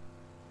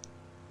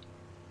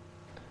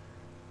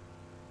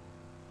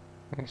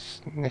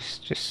 Let's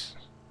just...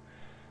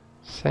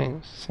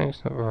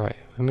 Something's not right.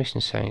 We're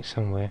missing something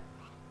somewhere.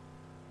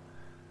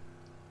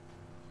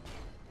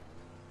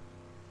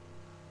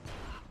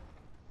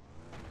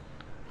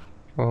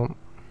 Come on.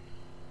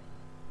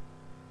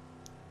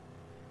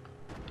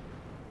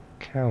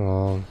 Come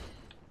on.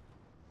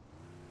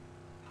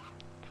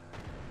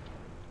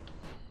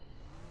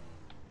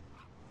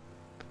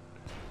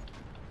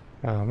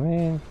 Oh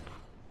man.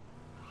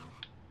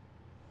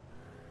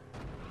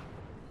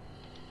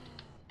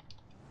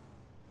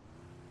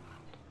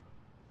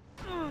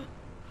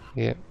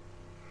 Yep.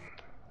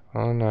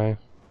 Oh no.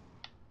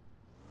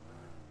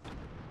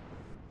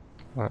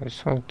 Right, let's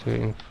try to do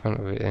it in front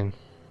of it then.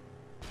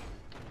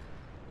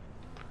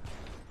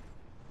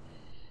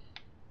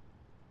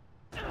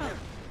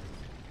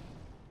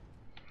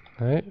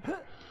 No.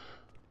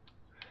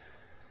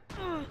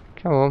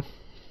 Come on.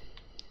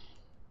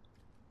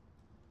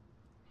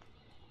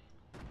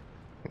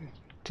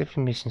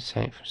 Definitely missing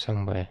something from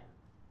somewhere.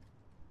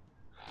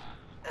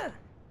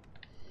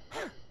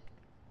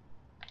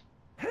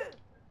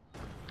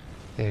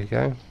 There we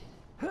go.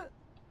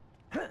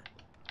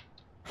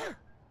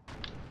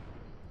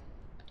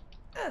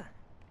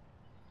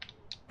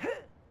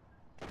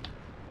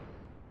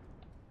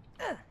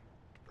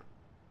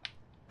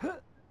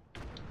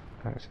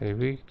 Right, so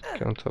we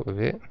get on top of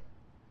it.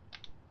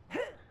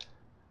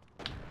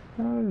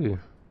 No.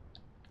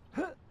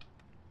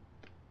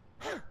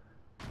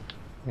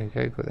 There we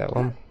go, got that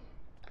one.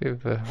 Bit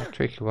of a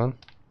tricky one.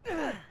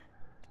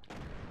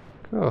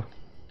 Cool.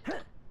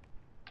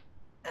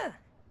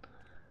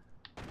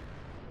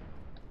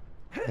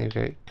 There we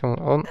go, come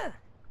on.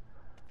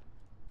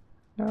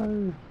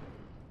 No.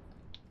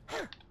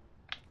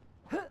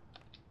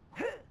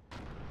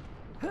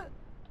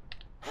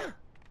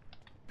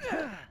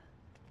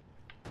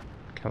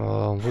 Come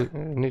on, we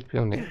need to be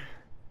on it.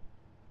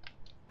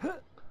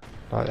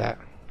 Like that.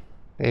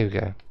 There we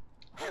go.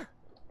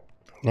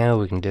 Now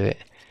we can do it.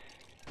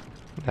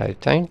 No,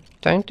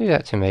 don't do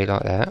that to me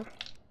like that.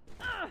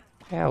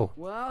 Ow.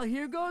 Well,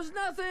 here goes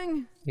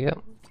nothing. Yep,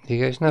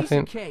 here goes Piece nothing.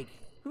 of cake.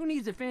 Who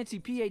needs a fancy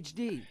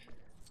PhD?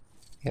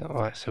 Yeah,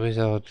 right, so here's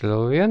our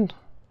DeLorean.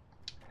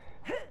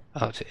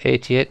 Up to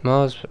 88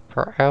 miles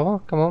per hour.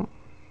 Come on,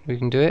 we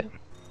can do it.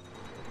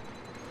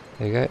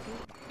 There you go.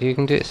 You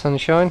can do it,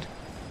 sunshine.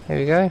 There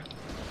we go.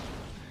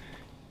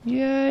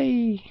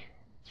 Yay!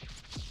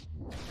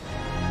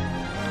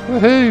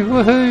 Woohoo!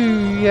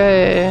 Woohoo!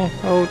 Yeah!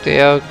 Oh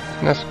dear,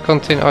 that's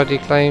content ID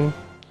claim.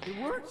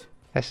 It worked.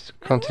 That's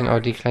content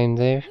ID claim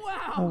there.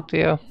 Wow. Oh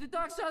dear. If the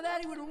doc saw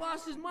that, he would have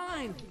lost his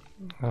mind.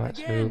 Alright,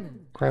 so we'll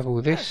Again. grab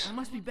all this. I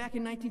must be back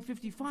in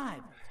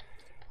 1955.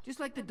 Just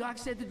like the doc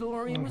said the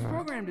DeLorean was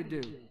programmed to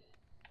do.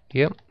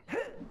 Yep.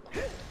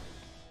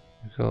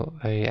 We've got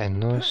a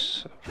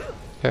nice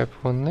purple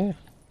one there.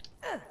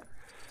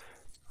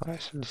 Alright,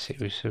 so let's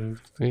see. So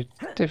we're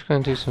definitely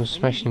going to do some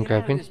smashing and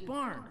grabbing.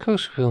 Of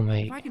course we will,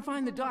 mate. If I can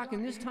find the doc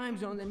in this time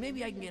zone, then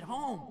maybe I can get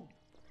home.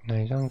 No,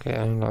 you don't get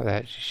home like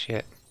that just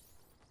yet.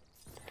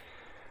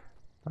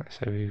 Right,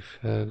 so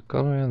we've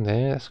gone around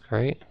there. That's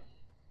great.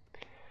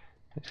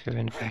 Let's go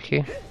in the back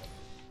here.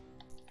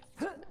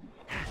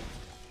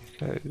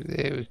 There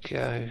we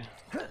go.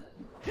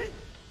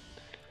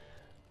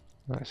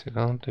 Right, so I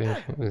can't do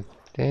anything with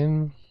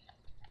them.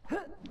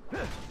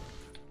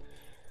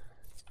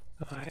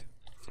 Alright.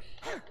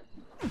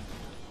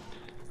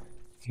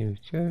 Here we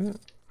go.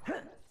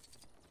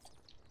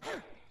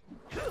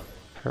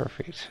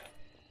 Perfect.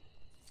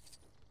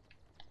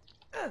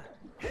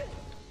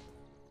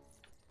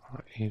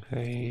 Right, here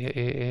we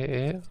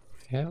go.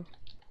 Yeah.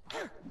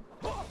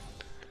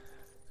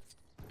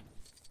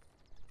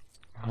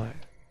 Right,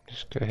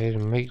 just go ahead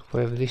and make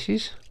whatever this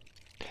is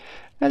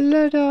a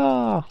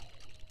ladder.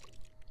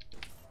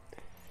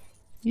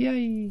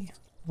 Yay!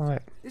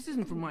 Right. This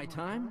isn't from my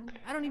time.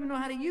 I don't even know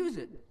how to use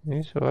it.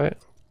 It's alright.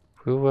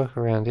 We'll work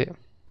around it.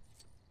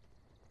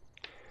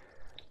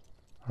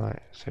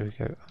 Right, so we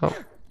go up.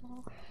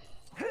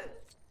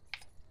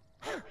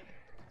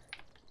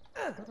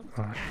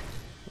 Right,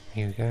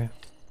 here we go.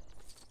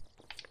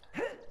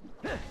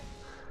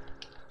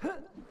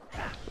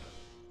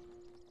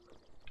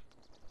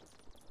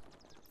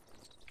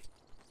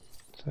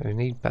 So we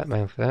need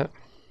Batman for that.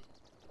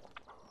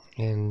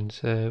 And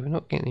we're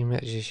not getting any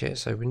matches yet,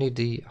 so we need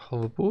the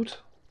hoverboard.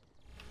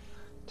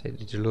 Take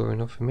the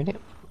DeLorean off a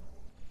minute.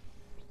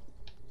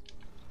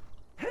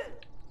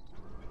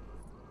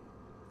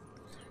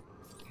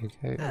 Here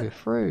we go, we're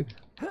through.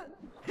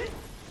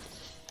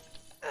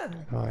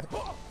 Right.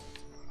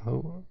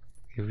 Oh,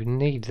 if we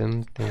need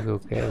them, then we'll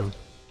get them.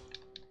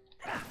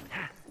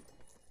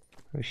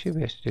 We should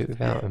be able to do it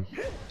without them.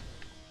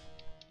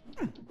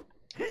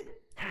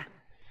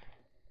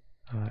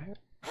 Alright.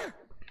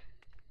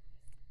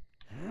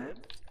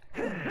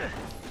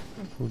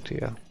 Oh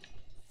dear.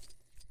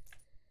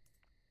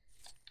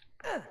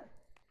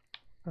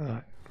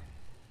 Alright.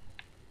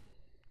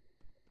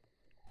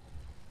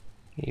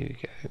 Here we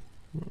go.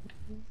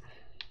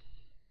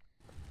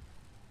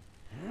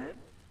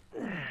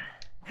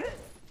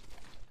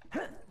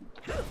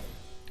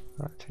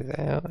 Right, take that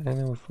out, and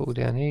then we'll fall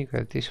down here,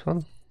 grab this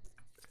one.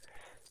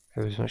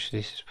 Grab as much of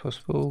this as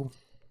possible.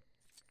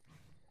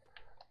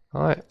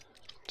 Alright,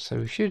 so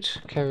we should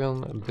carry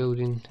on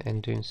building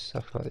and doing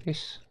stuff like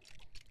this.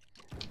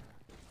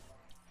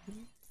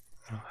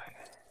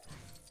 Alright.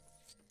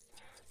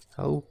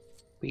 Oh,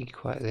 be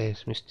quiet there,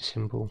 Mr.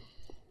 Symbol.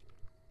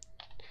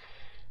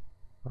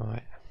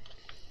 Right.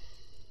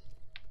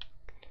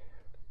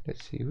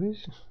 Let's see,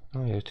 where's...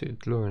 Oh yeah, I took the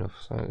DeLorean off,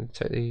 so I'll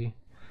take the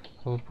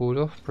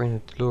hoverboard off, bring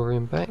the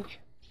DeLorean back.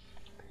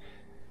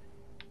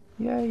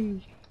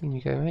 Yay! In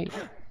you go, mate.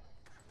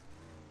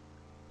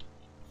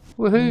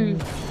 Woohoo!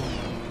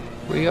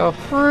 We are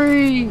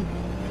free!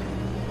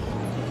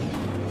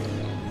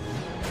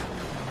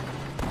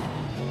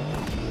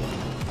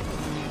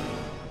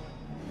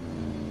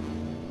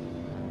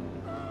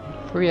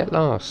 Free at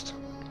last.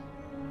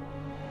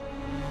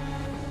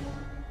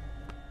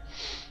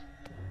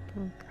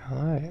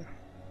 Alright.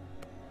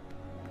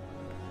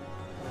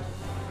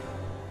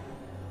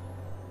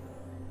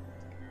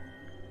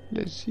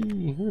 Let's see.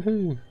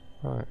 Woohoo!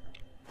 Right.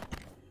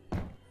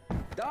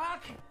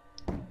 Doc?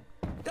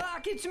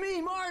 Doc, it's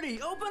me,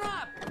 Marty. Open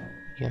up!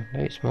 Yeah, no,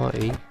 it's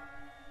Marty.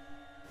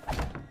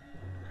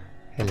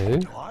 Hello?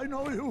 Do I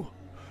know you?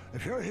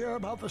 If you're here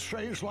about the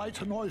strange lights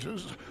and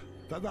noises,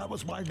 then that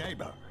was my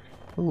neighbor.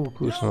 Oh, of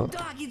course No, not.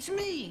 Doc, it's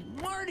me,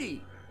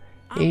 Marty.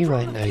 He from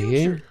won't the know you.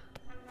 future.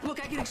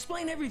 Look, I can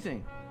explain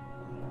everything.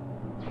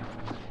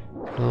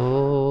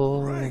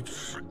 Oh, Great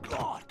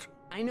Scott!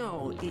 I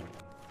know.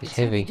 it's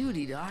heavy.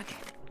 Duty, Doc.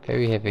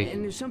 Very heavy.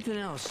 And there's something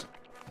else.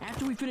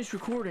 After we finish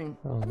recording...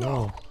 Oh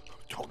no.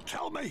 Don't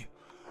tell me!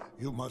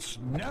 You must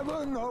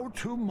never know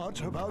too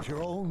much about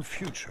your own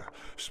future.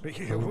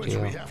 Speaking of which,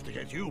 dear. we have to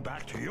get you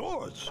back to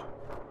yours.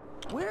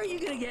 Where are you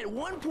going to get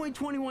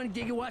 1.21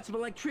 gigawatts of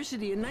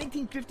electricity in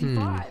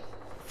 1955?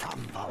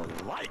 From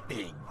the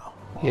lightning.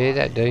 Yeah,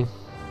 that do.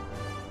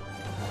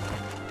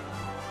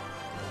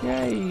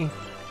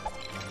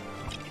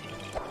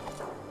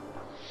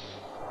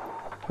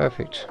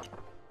 Perfect.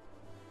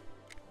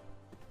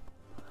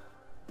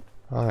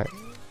 Alright.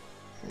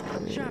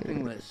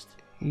 Shopping list.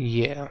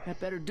 Yeah. That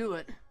better do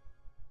it.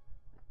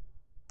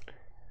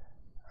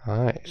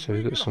 Alright, so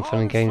we've got some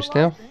fun and Harness games the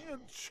now. lightning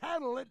and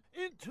channel it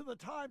into the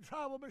time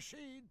travel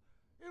machine.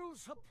 It'll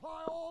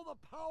supply all the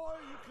power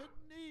you can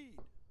need.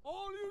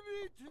 All you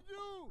need to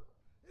do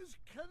is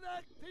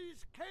connect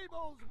these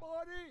cables,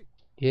 Marty.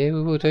 Yeah,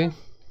 we will do.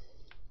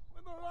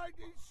 When the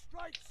lightning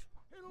strikes,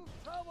 it'll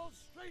travel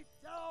straight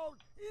down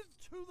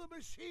into the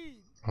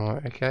machine.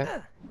 Alright,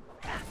 okay.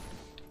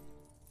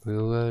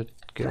 We'll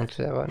get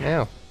onto that right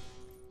now.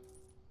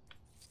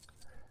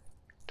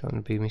 Don't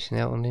want to be missing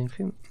out on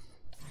anything.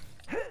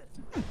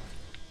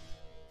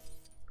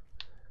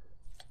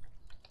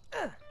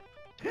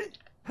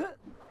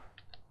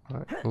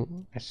 Right, oh,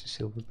 that's the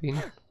silver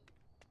bin.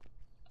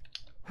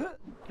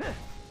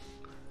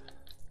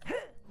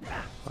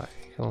 Right,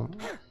 come on.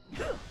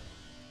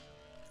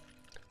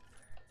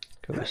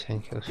 Got this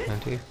handcuffs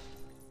around here.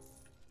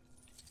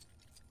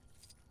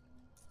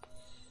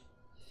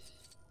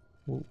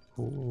 Ooh,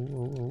 ooh,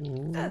 ooh,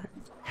 ooh.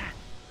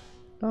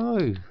 No!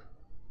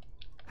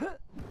 We're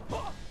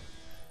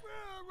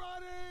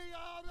running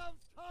out of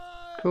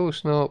time. Of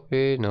course not,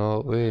 we're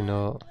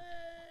not.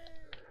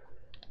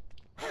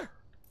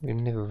 We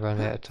never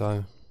run out of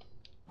time.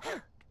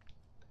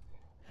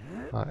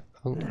 Right,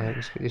 oh no,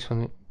 let's get this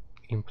one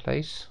in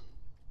place.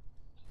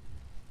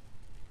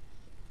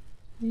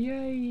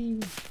 Yay!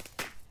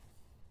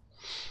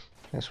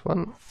 That's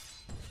one.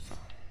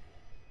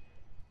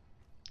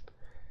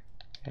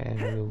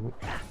 And we'll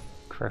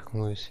crack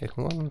on with the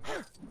second one.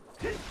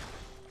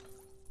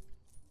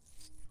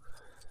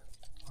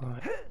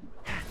 Right.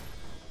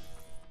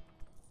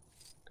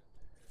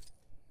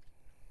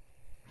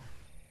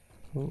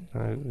 Oh,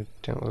 no,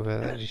 don't worry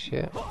about that just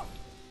yet.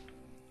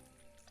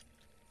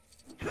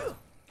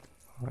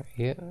 Right,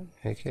 yeah,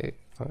 okay,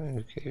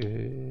 right,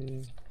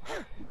 okay.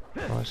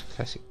 Nice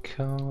classic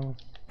car.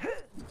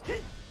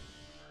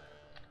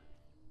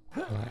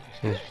 Right,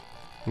 so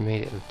we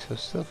made it with tough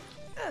stuff.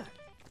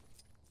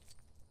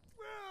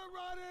 We're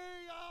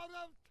running out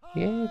of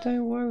time. Yeah,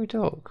 don't worry,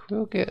 Doc.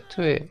 We'll get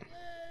to it.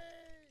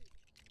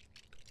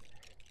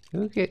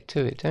 We'll get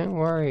to it, don't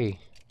worry.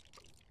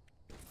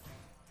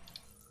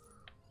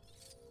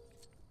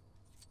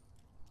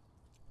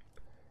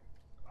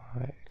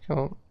 Alright, come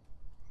on.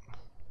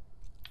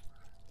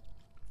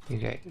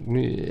 Okay.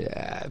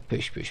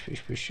 Push, push,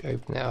 push, push.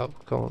 Open it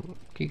up. Come on.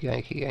 Keep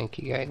going, keep going,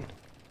 keep going.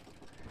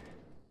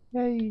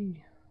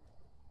 Yay!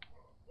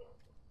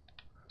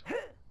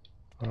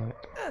 Alright.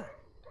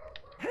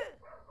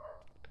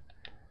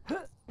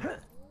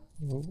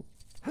 Ooh.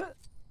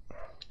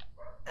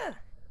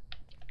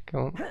 Come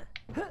on.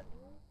 There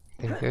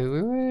we go.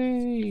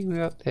 Hooray!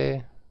 We're up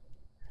there.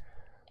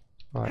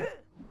 Right.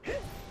 There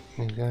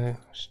we go.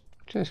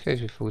 Just in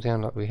case we fall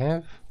down like we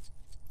have.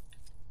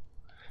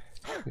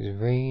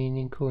 It's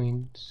raining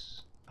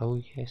coins.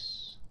 Oh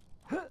yes.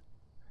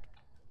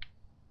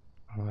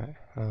 Alright.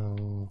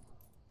 Oh.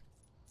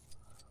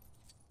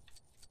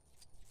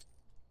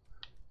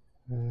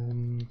 I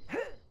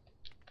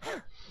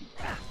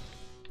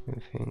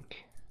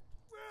think.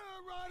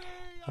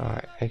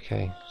 Alright,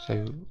 okay, so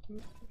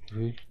if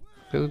we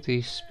build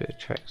these bit of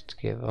tracks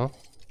together,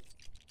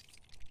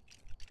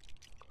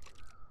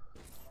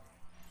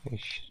 it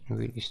shouldn't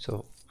really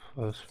stop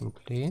us from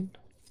playing.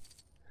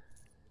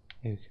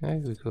 Okay,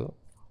 we've got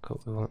a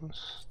couple of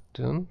ones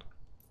done.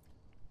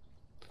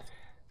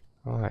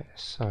 Alright,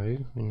 so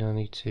we now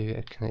need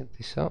to connect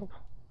this up.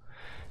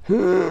 Come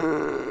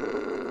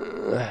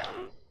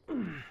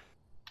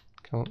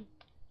on.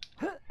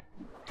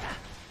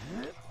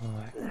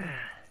 Alright.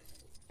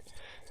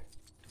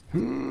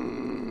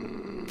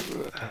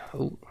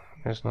 Oh,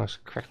 that's a nice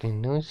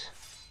crackling noise.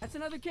 That's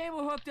another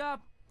cable hooked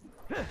up.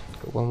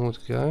 Got one more to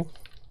go.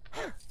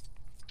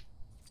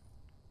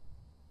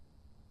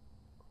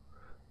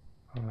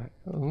 Alright,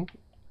 oh.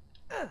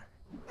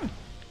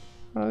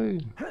 Oh.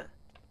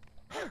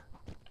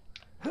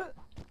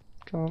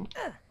 Come on.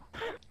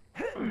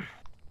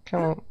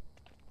 Come on.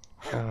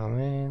 Oh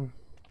man.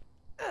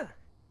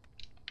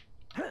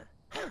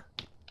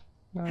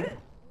 No.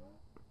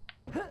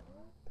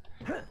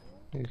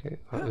 Okay,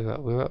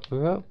 we're up.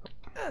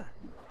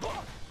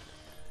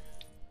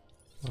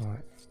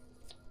 Alright.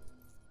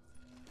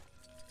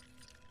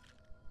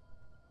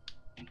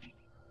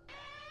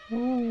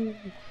 Ooh.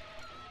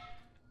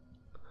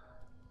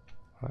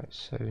 Right,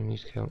 so we need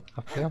to go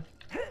up here.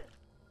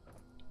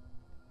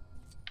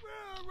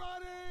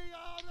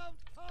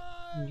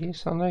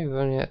 Yes, I know we're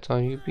running out of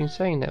time. You've been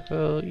saying that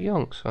for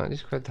yonks. Right,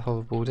 let's grab the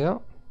hoverboard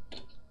out.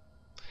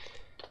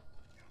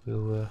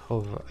 We'll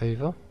hover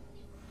over.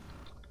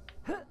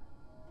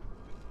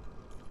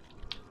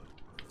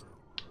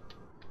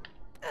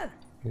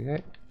 There we go.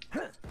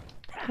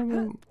 Come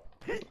on.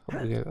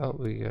 Up we go, up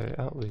we go,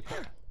 up we go.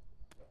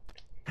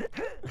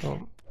 Come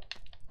on.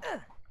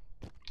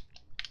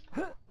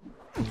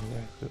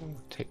 We'll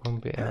take one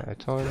bit out at a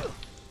time.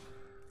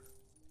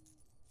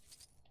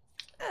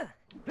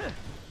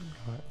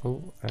 Right,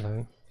 oh,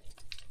 hello.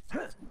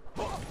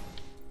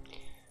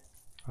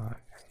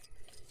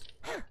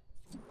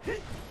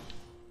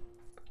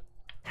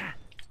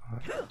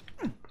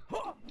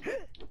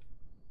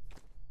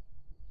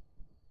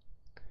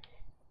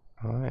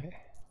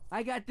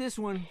 I got this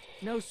one.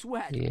 No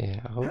sweat. Yeah,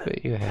 I'll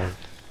bet you have.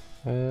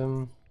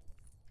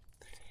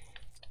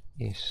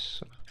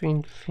 Yes, I've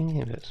been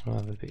thinking about some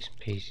other bits and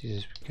pieces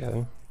as we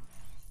go.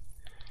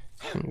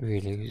 Shouldn't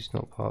really, 'cause it's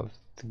not part of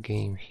the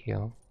game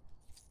here.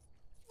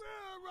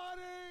 We're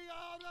running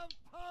out of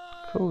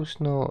time. Of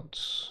course not.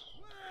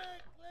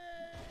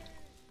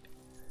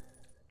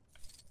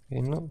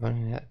 We're not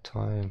running out of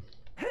time.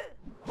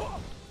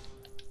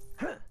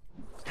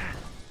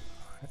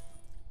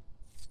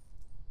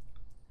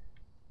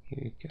 Here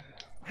we go.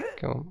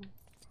 Come on.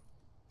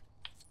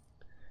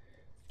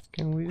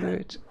 Can we do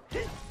it?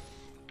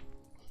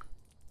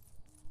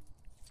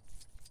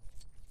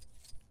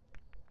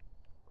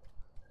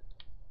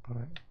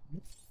 Alright.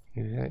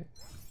 Here we go.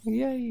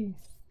 Yay!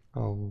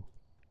 Oh.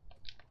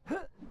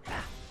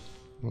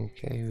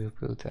 Okay, we'll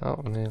build that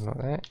up on there like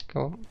that.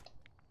 Come on.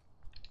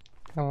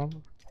 Come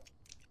on.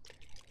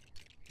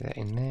 Get that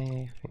in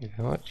there. Thank you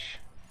very much.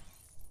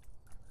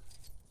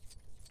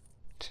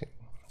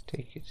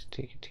 Take it.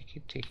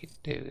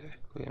 There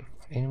we go.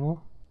 Any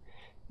more?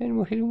 Any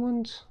more hidden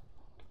ones?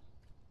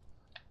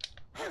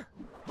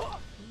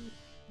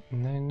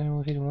 No, no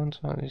more hidden ones.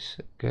 Right, let's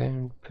go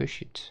and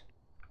push it.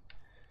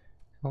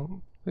 Come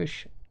on,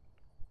 push.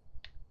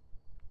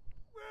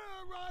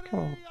 Come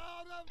on.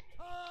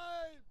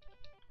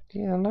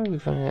 Yeah, I know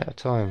we're running out of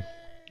time.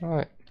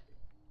 Right.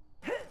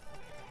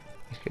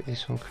 Let's get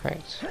this one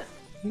cracked.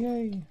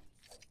 Yay!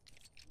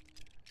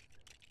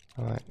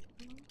 Alright.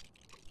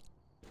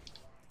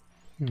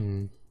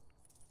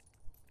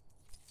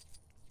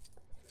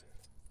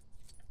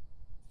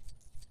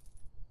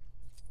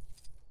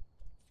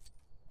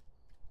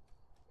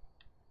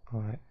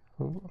 Alright.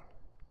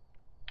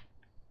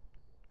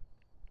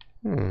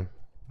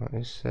 Right,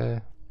 this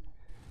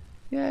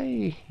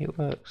yay, it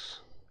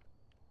works.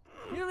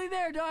 Nearly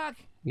there, Doc.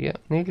 Yep,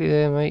 nearly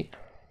there, mate.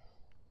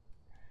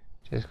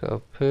 Just gotta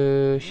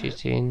push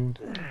it in.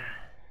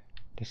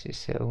 Let it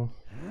settle.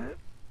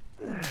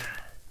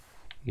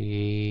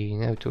 Yeah,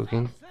 now we're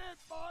talking.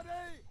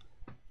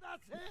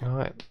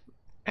 Alright.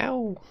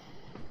 Ow!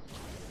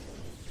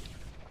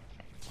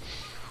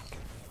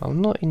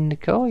 I'm not in the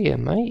car yet,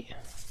 mate.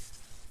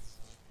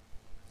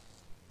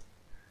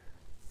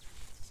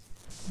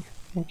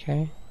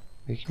 Okay,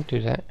 we can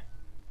do that.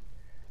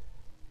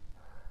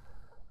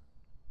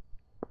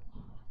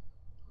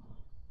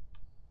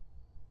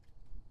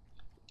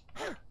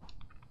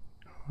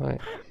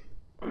 Right.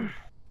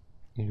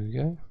 Here we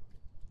go.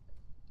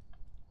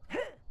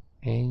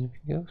 Anything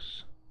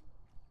else?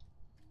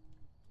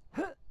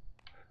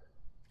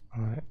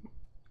 Alright,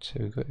 so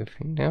we've got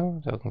everything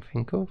now that I can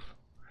think of.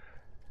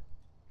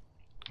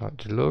 Right,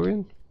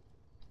 DeLorean.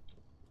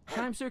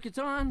 Time circuit's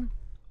on.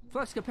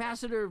 Flux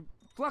capacitor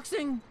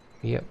fluxing.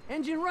 Yep.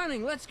 Engine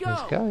running. Let's go.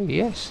 Let's go.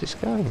 Yes, let's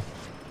go.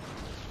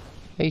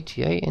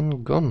 88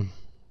 and gone.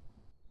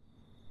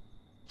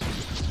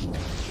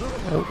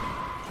 Oh.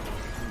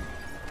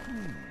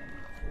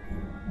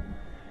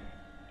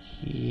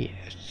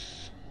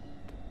 Yes.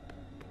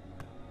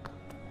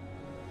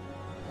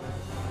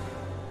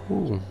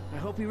 Ooh. I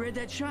hope he read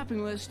that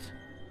shopping list.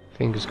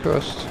 Fingers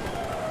crossed.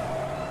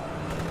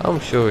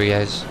 I'm sure he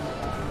has.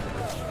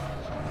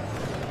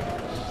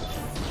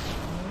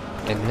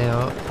 And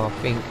now I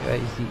think that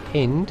is the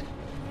end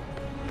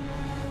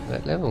of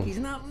that level. He's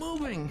not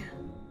moving.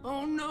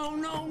 Oh no,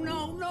 no,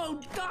 no, no,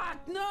 Doc,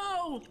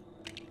 no!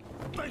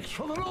 Thanks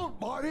for the loot,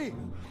 Marty.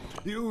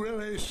 You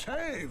really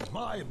saved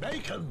my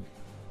bacon.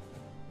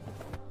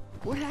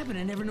 What happened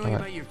to never knowing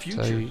about your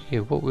future? So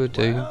yeah, what we'll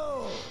do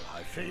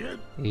I figured.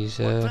 is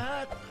do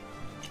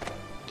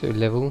a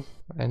level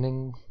and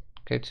then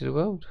go to the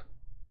world.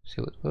 See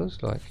what the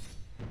world's like.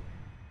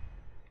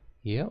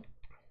 Yep.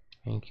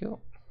 Thank you.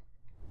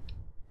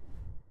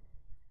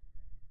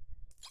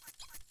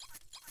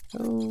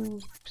 Oh,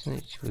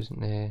 Snitch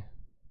wasn't there.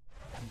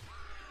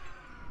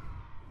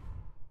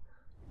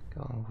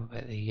 Go on, what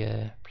about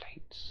the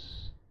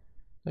plates?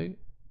 No.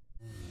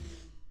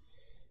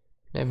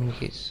 No mini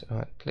kits.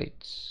 Alright,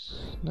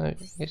 plates. No,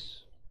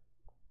 yes.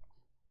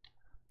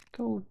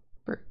 Gold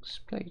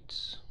bricks,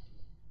 plates.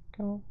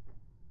 Come on.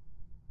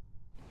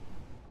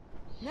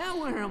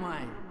 Now where am I?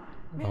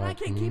 Man, Oh, I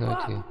can't keep no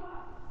up. idea.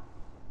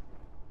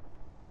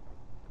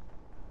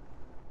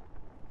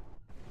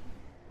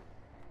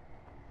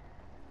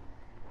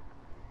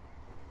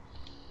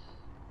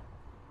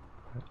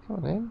 Come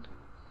on then.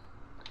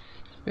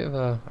 It's a bit of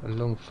a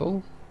long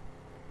fall.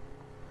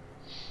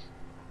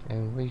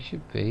 And we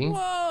should be.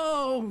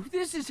 Whoa!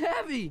 This is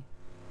heavy!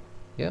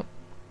 Yep.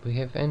 We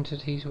have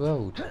entered his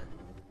world.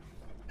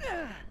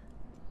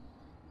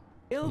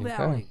 Hill There you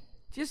Valley. go.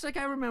 Just like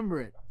I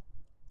remember it.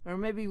 Or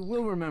maybe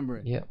we'll remember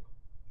it. Yep.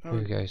 Here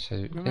we go. So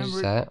there's Remember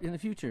it that. in the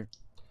future.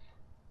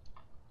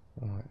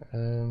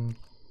 Alright,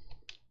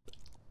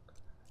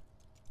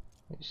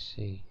 let's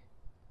see.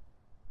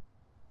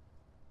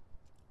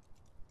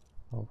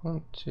 I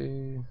want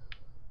to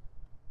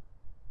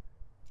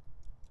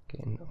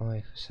get an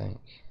eye for something.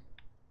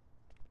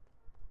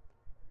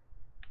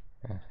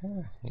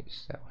 Aha,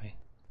 it's that way.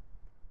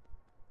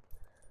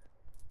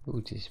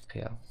 Will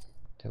disappear.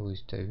 They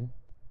always do.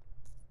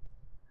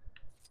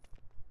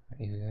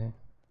 Here we go.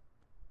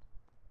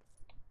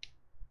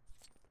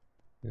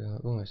 We're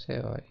almost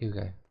there. Right, here we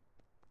go.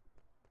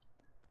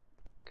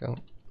 Go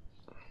on.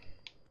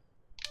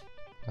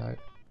 No.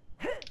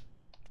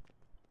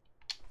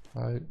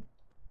 No.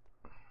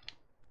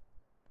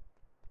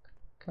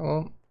 Come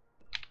on.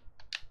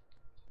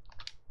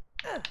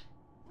 There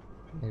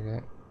we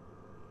go.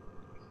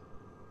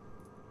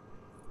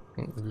 I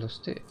think we've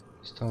lost it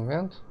this time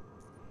around.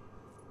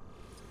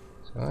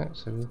 It's alright,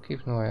 so we'll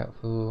keep an eye out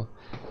for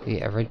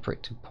the red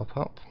brick to pop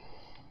up.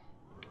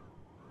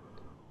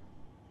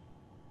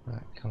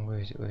 Right, come on, where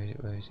is it, where is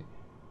it, where is it?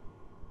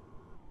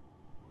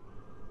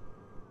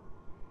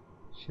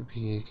 Should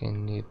be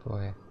again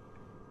nearby.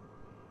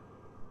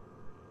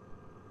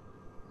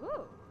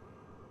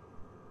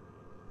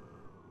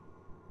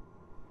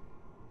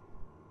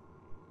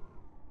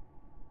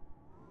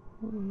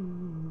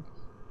 Ooh.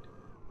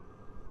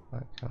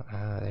 Right,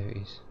 there it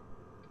is.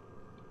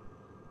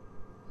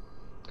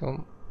 Come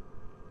on.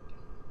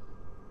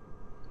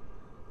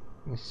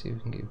 Let's see if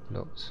we can get it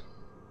blocked.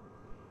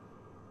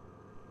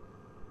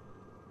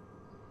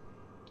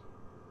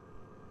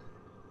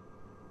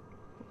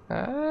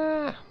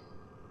 Ah!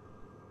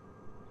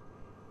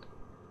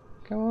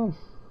 Come on.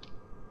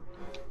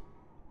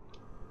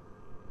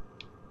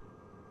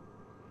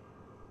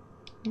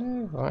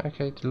 No, right,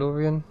 okay,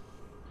 DeLorean.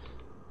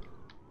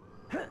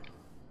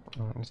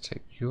 Alright, let's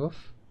take you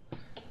off.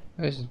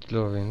 Where's the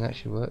DeLorean? That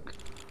should work.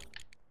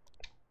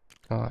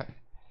 Alright.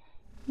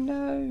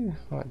 No!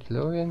 Right,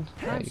 DeLorean.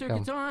 Time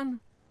circuit's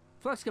on.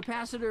 Flux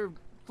capacitor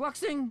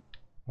fluxing.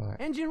 Right.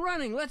 Engine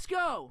running. Let's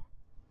go.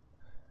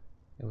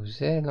 It was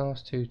there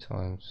last 2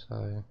 times,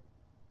 so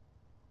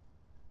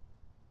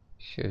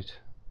should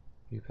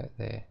be back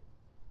there.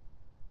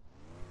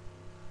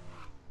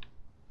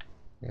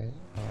 Okay,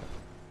 right.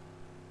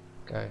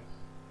 Go.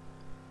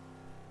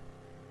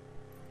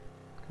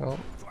 Come on.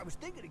 So I was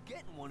thinking of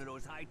getting one of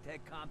those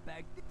high-tech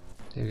compact.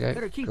 There we go.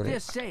 Better keep Got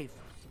this it. safe.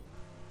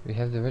 We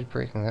have the red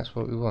brick, and that's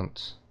what we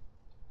want.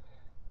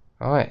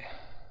 Alright.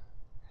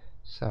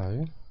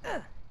 So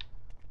what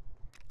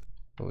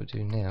we'll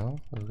do now,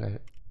 we'll go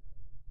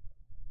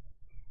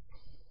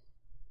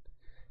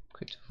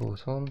quick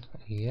default on,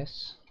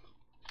 yes.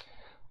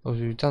 Well,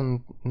 we've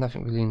done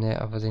nothing really in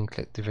there other than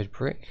collect the red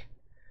brick.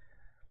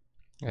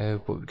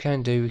 What we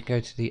can do, we can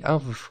go to the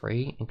other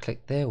 3 and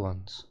collect their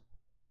ones.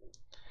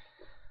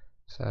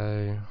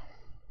 So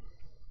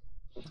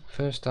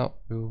first up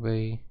will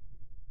be,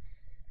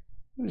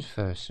 who was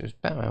first? It was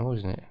Batman,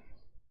 wasn't it?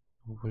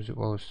 Or was it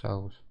Wild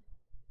Souls?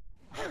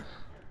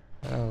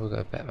 Oh, we'll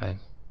go Batman.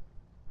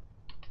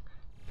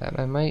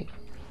 Batman, mate.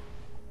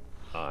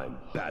 I'm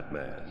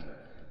Batman.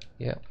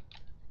 Yep.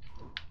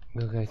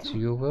 We'll go to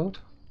your world.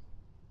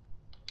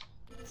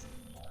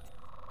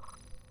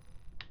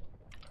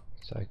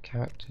 So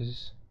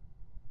characters.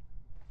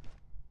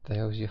 They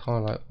obviously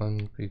highlight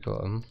when we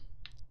got them.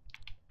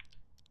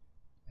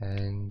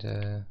 And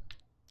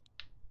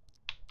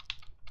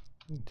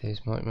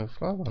there's Mike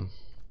McFly one.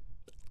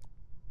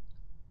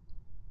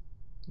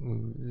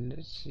 Ooh,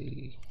 let's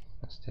see.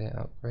 That's their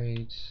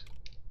upgrades.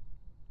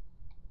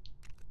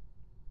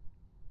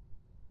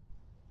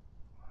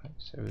 Right,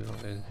 so we want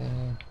to go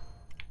there.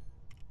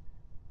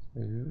 So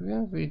we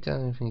haven't really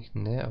done anything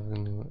in there other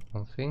than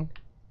one thing.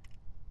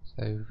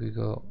 So we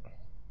got.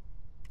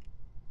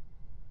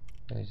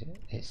 Where is it?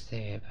 It's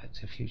there. Back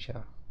to the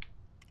Future.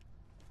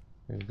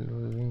 So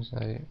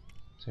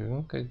we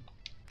want to go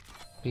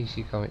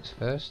PC Comics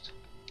first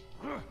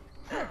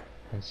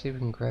and see if we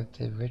can grab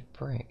the red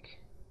brick.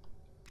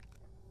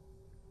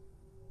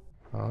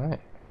 Alright,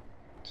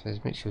 so there's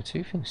a mixture of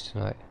 2 things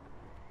tonight.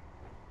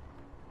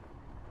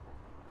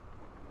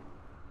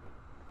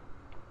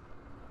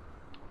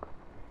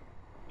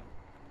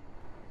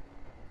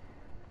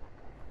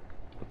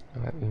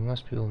 Alright, we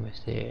must be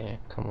almost there,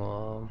 come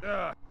on.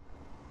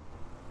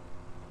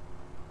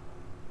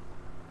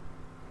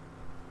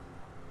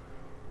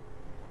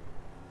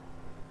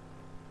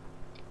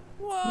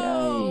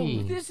 Whoa!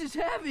 Yay! This is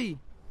heavy.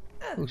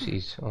 Of course it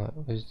is. Alright,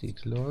 where's the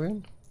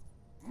DeLorean?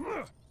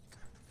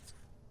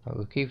 Right,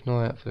 we'll keep an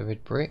eye out for the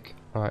red brick.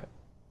 Alright.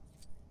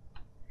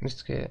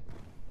 Let's get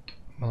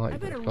I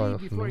better leave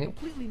before I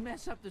completely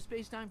mess up the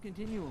space-time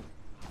continuum.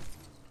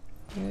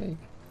 Yay.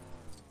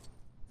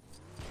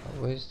 Right,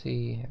 where's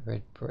the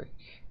red brick?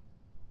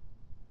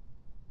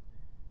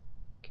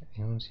 Can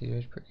anyone see the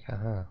red brick?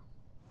 Aha.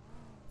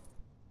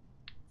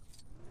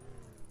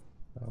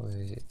 Oh,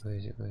 where is it? Where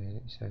is it? Where is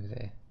it? It's over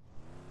there.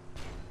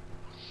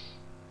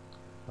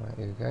 Right,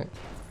 here we go.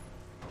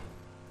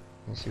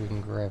 Let's see if we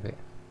can grab it.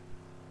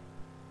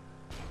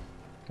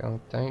 Go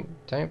on,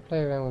 don't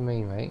play around with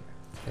me, mate.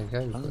 There we go,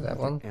 we've got that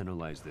one.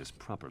 Analyze this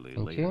properly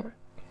Thank later. you.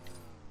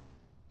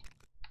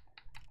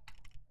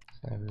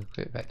 So we'll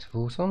put it back to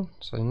vault on.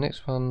 So the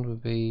next one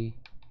would be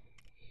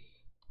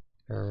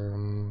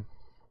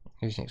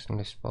who's next on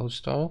this? Bold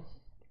Style.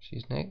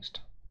 She's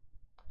next.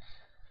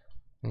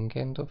 And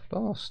Gandalf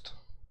last.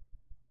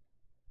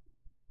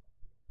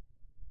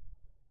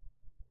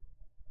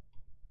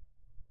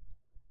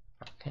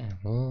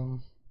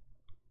 on.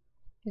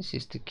 This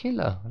is the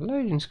killer.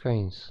 Loading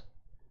screens.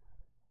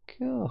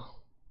 Cool.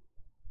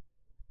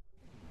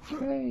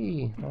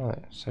 Hey.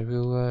 Right, so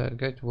we'll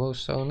go to World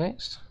Style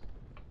next.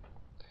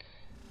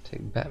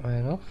 Take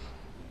Batman off.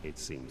 It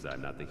seems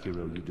I'm not the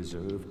hero you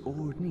deserve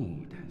or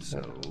need,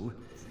 so...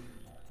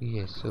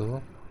 Yes,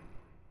 so.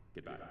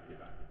 Goodbye.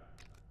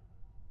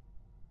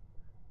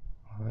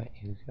 Alright,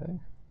 here we go.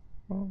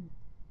 Oh.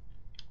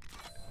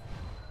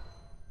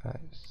 Right,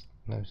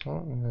 no, it's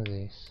not none of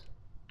this.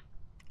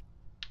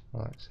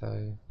 Right,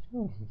 so...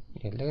 Oh,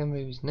 yeah, Lego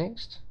Movie's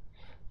next.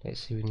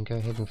 Let's see if we can go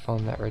ahead and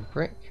find that red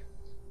brick.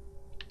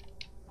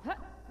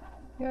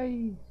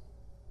 Yay!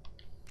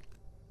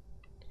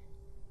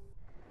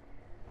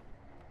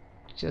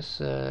 Just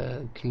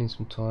killing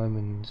some time,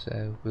 and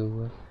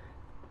we'll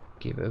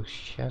give a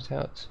shout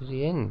out to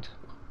the end.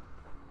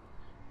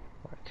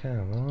 Right,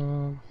 come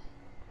on.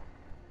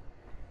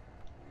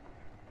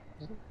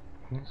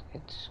 Let's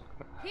get.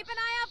 Keep an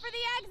eye out for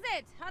the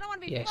exit. I don't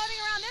want to be floating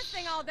around this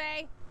thing all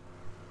day.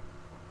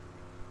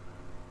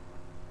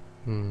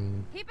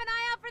 Keep an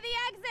eye out for the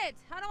exit.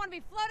 I don't want to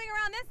be floating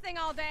around this thing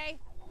all day.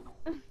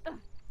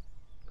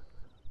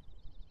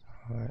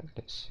 Alright,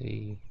 let's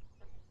see.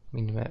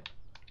 Minimap,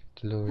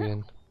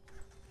 DeLorean,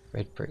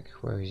 red brick,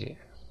 where is it?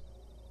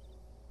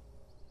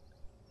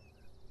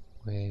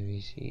 Where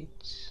is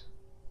it?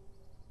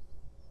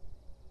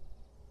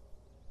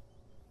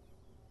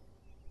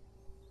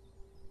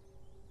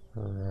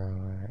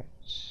 Right.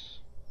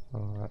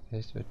 Alright,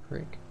 there's the red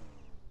brick.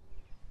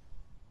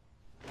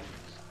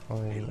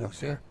 Hey, Up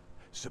loser. here.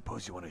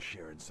 Suppose you want to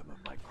share in some of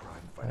my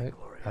crime-fighting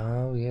glory.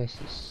 Oh yes,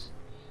 it's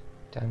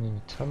down in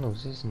the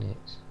tunnels, isn't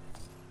it?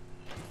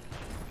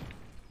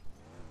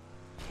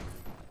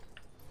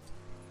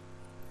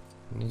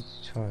 Need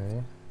to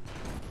try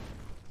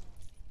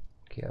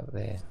get up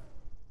there.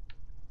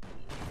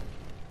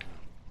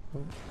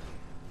 Oh.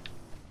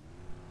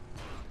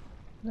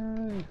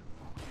 No.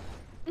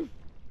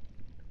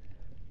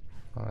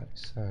 Right,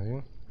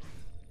 so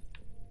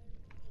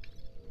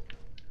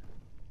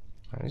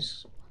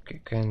let's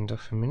get Grand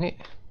off a minute.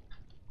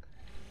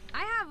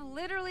 I have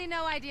literally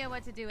no idea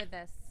what to do with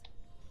this.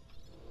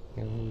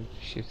 Yeah, we'll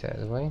shift out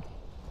of the way.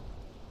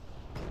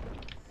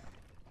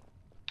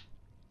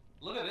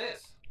 Look at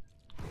this.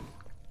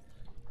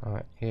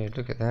 Alright, yeah,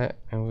 look at that,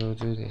 and we'll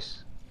do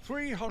this.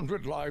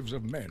 300 lives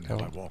of men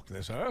have I walked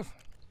this earth.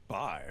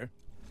 Bye.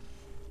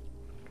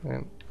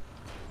 Alright,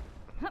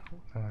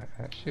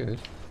 that should.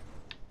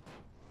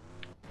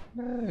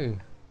 No.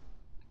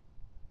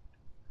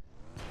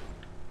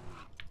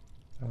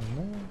 Oh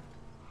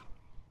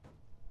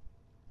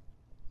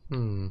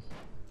no.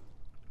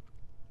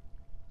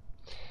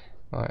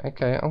 Right,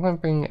 okay, I'm going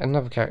to bring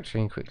another character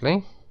in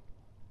quickly.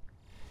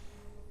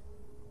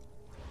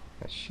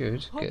 That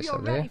should get us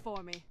up there.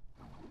 For me.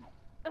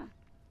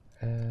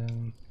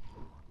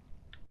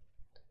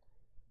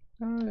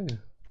 No.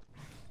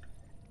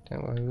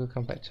 Don't worry, we'll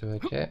come back to her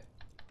jet.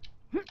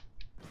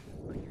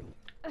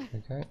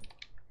 Okay.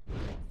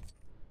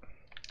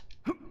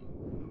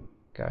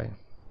 Go.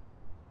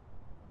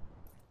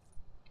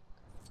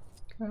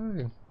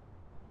 Go.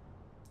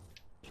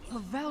 A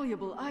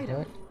valuable item.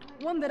 Right.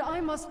 One that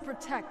I must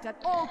protect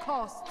at all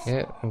costs.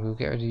 Yeah, and we'll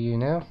get rid of you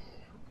now.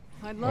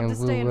 I'd love And to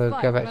stay we'll and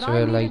fight, go back but to I'm her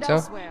needed later.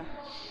 elsewhere.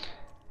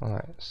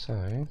 Alright, so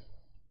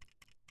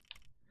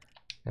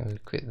now we'll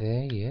quit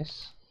there,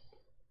 yes.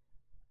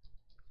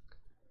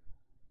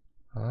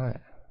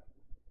 Alright.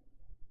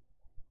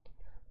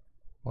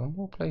 One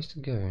more place to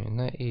go, and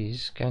that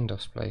is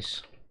Gandalf's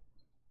place.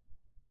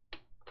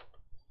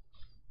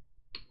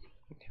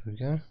 Here we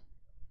go.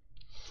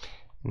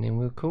 And then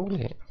we'll call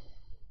it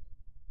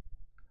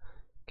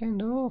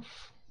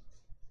Gandalf.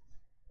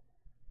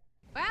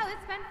 Well,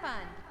 it's been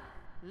fun.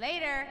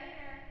 Later.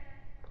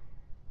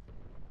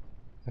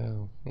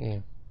 Oh, yeah,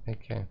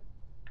 okay.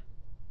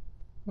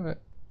 Alright.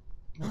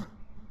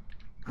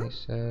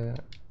 Let's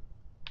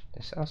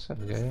also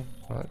go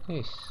like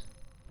this.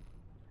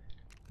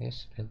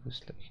 Yes, level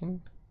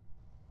selection.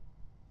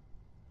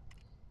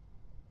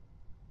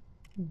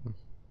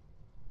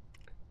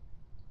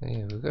 So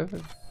yeah, we'll go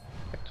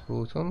back to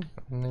Autumn,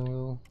 and then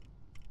we'll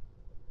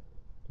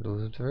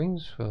Lord of the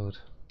Rings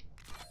world.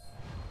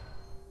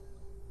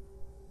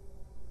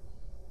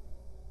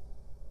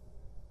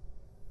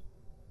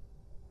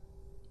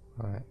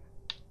 Right,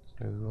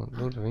 so we want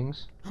Lord of the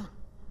Rings.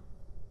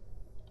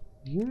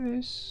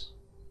 Yes!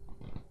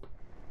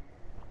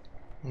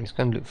 And it's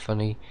going to look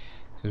funny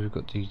because we've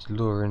got these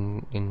lore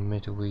in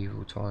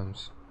medieval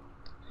times.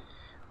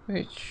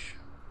 Which,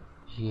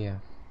 yeah.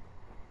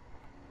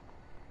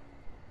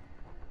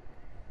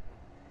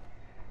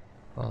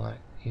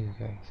 Alright, here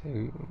we go.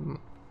 So,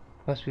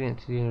 must be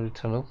into the end of the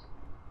tunnel.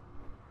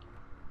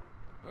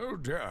 Oh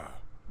dear.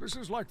 This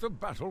is like the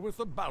battle with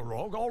the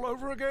Balrog all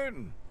over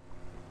again.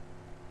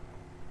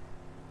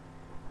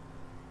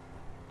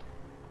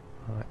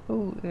 Alright,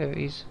 oh, there it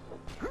is.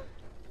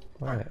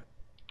 Right,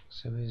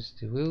 so here's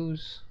the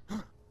wheels.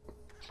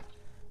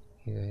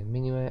 Here,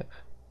 minimap.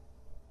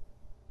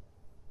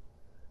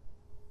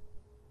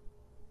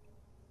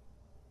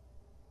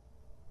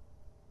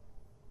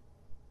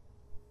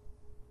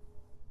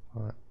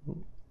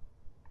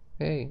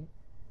 Hey.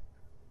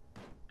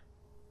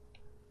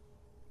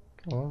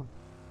 Come on.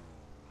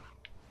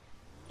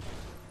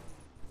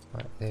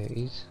 Right, there it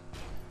is.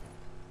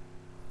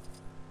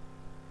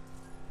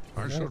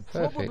 I Yeah, should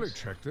perfect. probably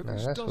check that No,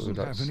 this that's what we'd doesn't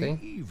like have to any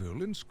see.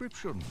 evil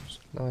inscriptions.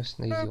 Nice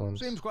and easy ones.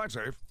 Seems quite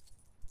safe.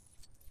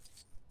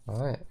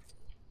 Alright.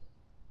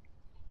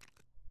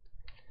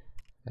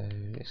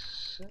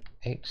 Let's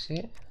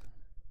exit.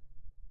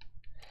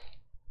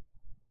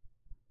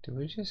 Did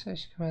we just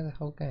actually come out of the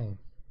whole game?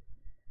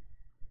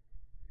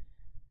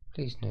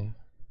 Please no.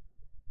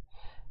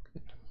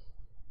 Good.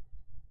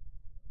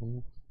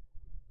 Ooh.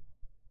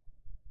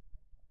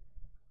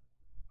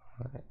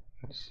 Alright,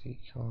 let's see.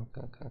 Come on,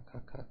 come.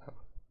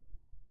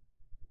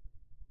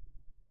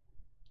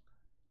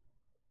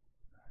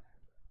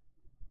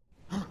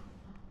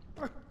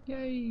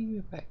 Yay,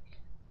 we're back.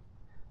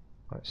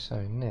 Right,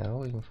 so now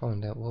we can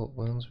find out what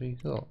ones we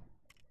got.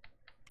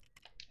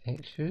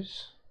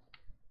 Extras.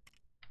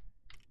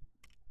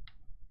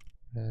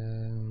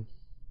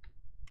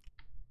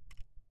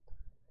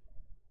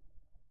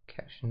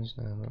 Captions,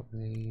 no, not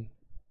the.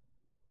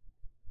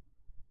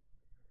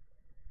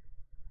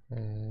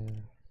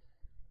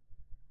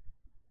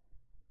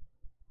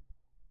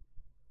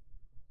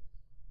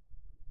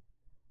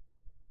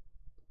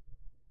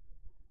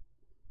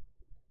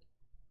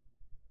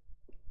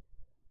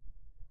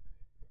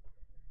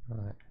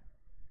 Right.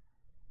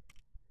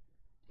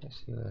 Let's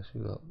see what else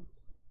we got.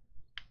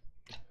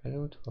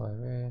 Build,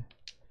 rare.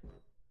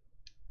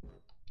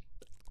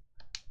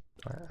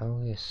 Right,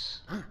 oh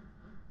yes.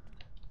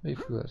 We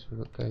forgot, so we've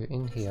got to go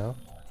in here.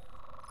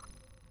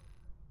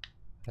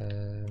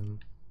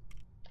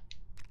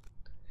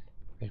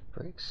 Red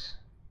bricks,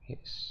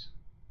 yes.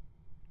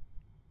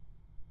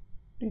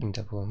 We can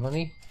double our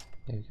money.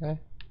 There we go.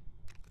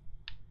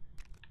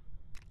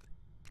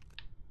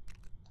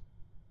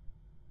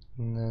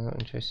 No, not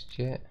interested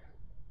yet.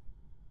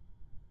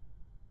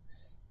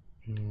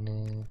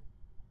 No.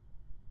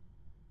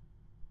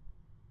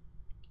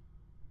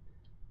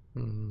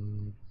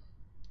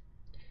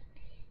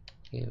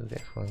 Here we'll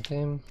get one of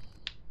them.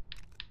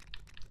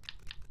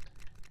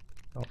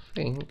 I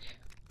think.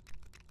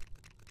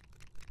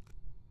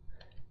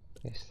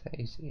 Yes, that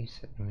is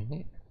at the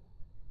minute.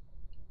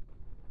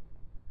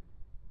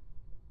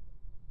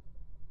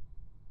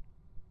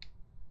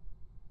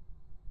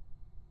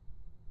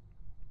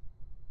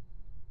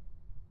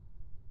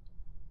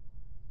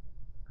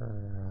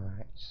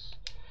 Right.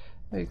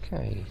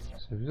 Okay,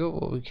 so we've got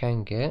what we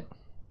can get.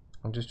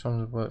 I'm just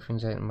trying to work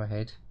things out in my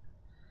head.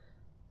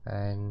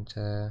 And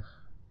at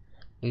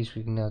least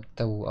we can now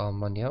double our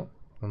money up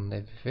on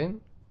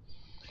everything.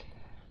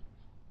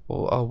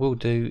 What I will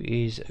do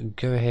is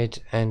go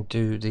ahead and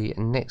do the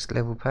next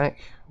level pack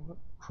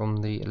from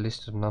the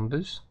list of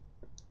numbers.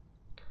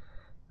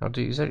 I'll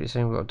do exactly the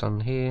same what I've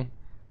done here.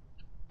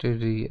 Do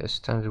the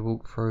standard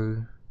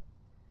walkthrough,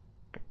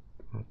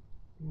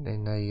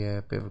 then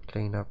a bit of a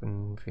clean up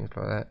and things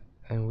like that,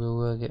 and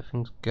we'll get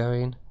things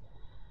going.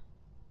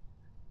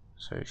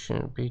 So it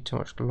shouldn't be too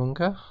much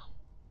longer.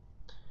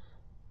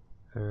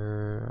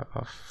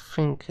 I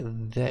think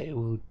that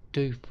will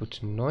do for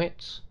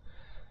tonight,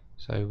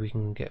 so we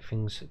can get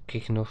things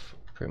kicking off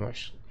pretty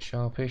much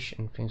sharpish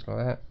and things like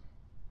that.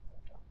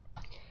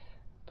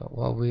 But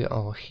while we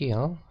are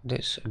here,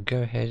 let's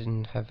go ahead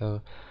and have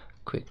a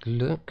quick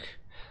look.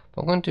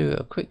 But I'm going to do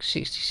a quick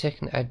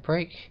 60-second ad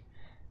break,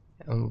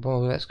 and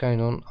while that's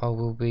going on I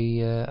will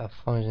be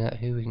finding out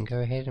who we can go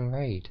ahead and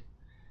raid.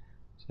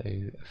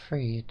 So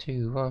 3,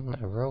 2, 1,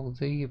 roll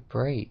the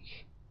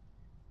break.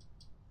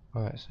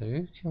 Alright, so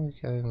who can we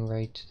go and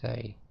raid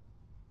today?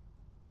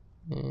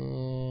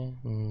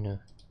 No.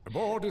 The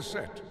board is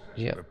set.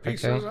 Yep, The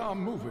pieces okay. are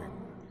moving.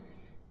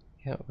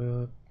 Yep,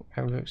 we'll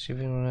have a look, see if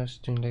anyone else is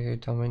doing Lego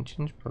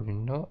Dimensions. Probably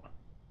not.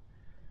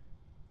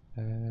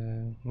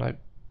 Nope.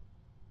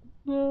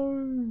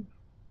 No.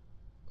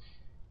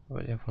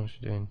 What the other ones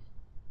are doing?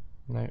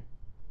 Nope.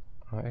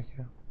 Right,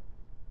 okay.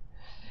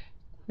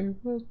 Happy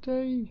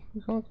birthday!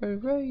 We can't go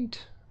raid.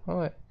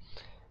 Alright.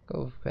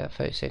 Got about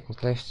 30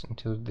 seconds left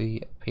until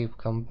the people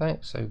come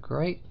back, so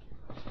great.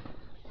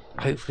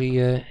 Hopefully,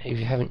 if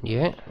you haven't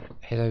yet,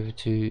 head over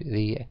to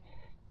the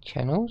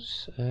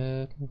channels.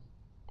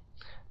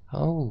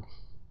 Oh,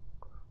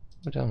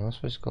 well done. I was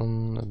supposed to go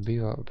on a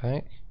B-right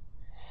back.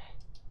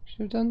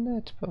 Should have done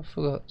that, but I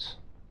forgot.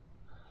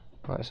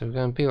 Right, so we're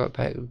going to be right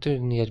back. We're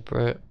doing the Ed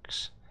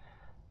Brooks.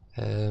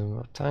 I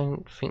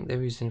don't think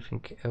there is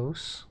anything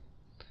else.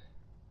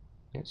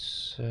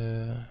 Let's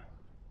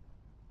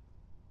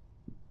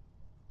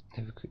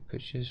have a quick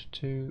pictures.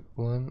 2,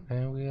 1,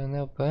 and we are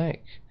now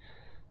back.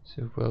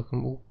 So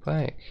welcome all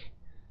back.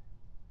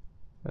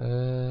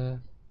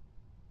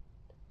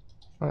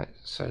 Right,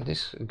 so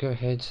let's go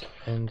ahead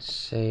and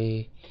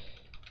say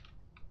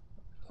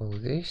all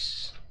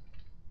this.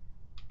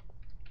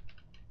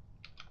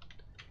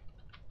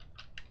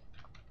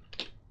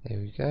 There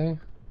we go.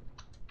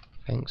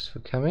 Thanks for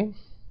coming.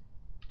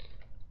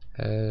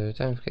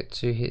 Don't forget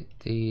to hit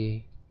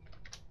the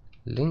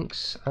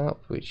links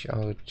up, which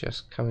are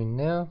just coming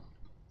now.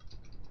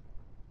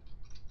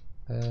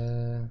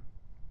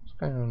 What's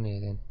going on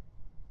here then?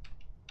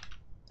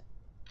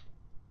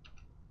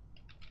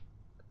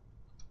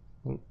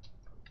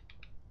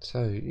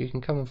 So you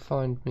can come and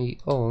find me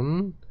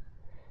on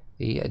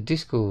the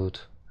Discord.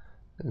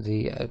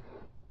 The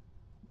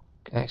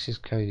access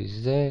code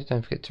is there.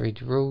 Don't forget to read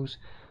the rules.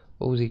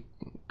 All the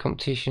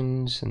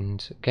competitions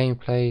and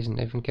gameplays and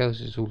everything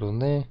else is all on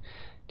there.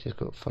 Just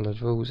got to follow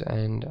the rules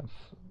and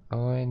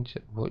find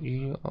what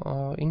you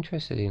are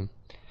interested in.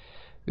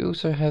 We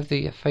also have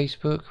the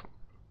Facebook.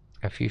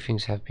 A few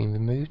things have been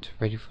removed,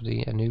 ready for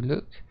the new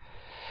look.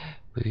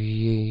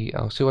 We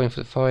are still waiting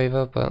for the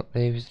Fiverr, but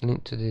there is a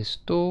link to the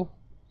store.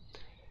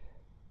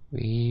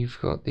 We've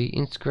got the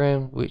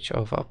Instagram, which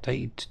I've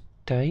updated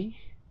today.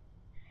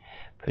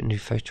 Put a new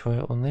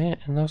photo on there,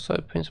 and also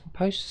put some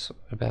posts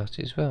about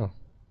it as well.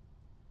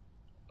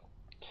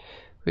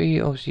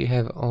 We obviously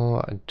have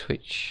our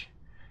Twitch,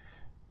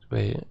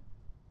 where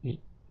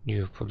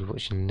you're probably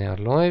watching now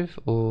live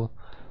or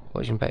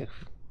watching back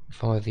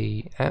via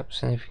the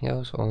apps and everything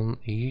else on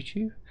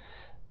YouTube.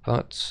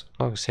 But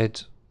like I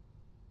said,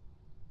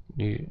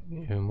 you're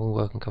more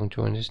welcome to come and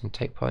join us and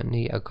take part in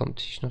the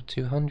competition of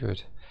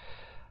 200.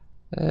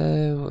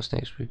 What's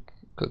next? We've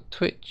got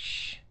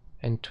Twitch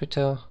and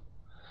Twitter.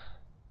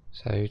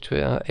 So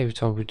Twitter, every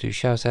time we do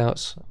shout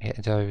outs,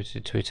 head over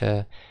to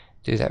Twitter,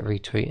 do that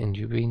retweet, and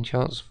you'll be in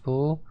chance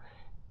for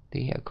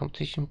the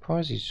competition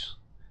prizes.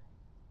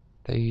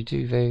 Though you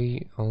do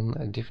vary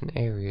on different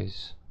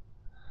areas,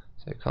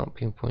 so I can't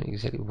pinpoint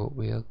exactly what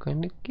we are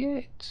going to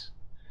get.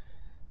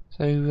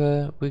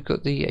 So we've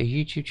got the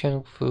YouTube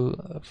channel for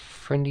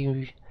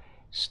friendly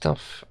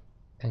stuff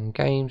and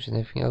games and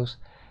everything else,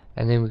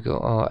 and then we've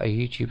got our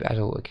YouTube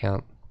adult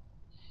account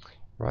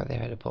right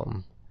there at the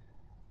bottom.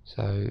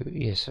 So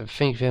yes,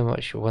 thank you very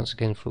much once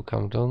again for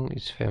coming along.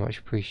 It's very much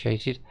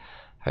appreciated.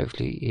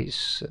 Hopefully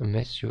it's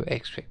met your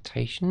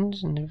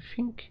expectations and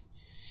everything,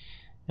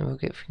 and we'll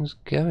get things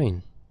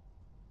going.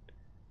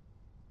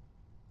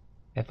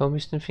 Have I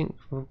missed anything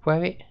from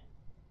Rabbit?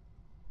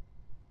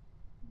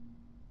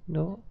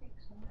 No?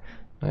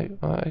 No?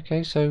 Right,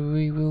 okay, so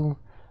we will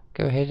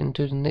go ahead and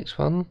do the next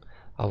one.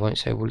 I won't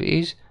say what it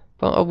is,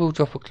 but I will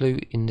drop a clue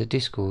in the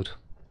Discord.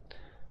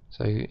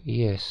 So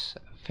yes,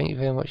 thank you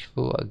very much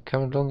for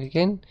coming along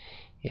again.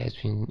 It has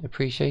been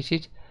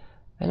appreciated,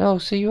 and I'll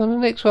see you on the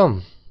next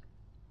one.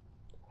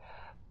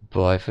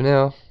 Bye for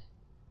now.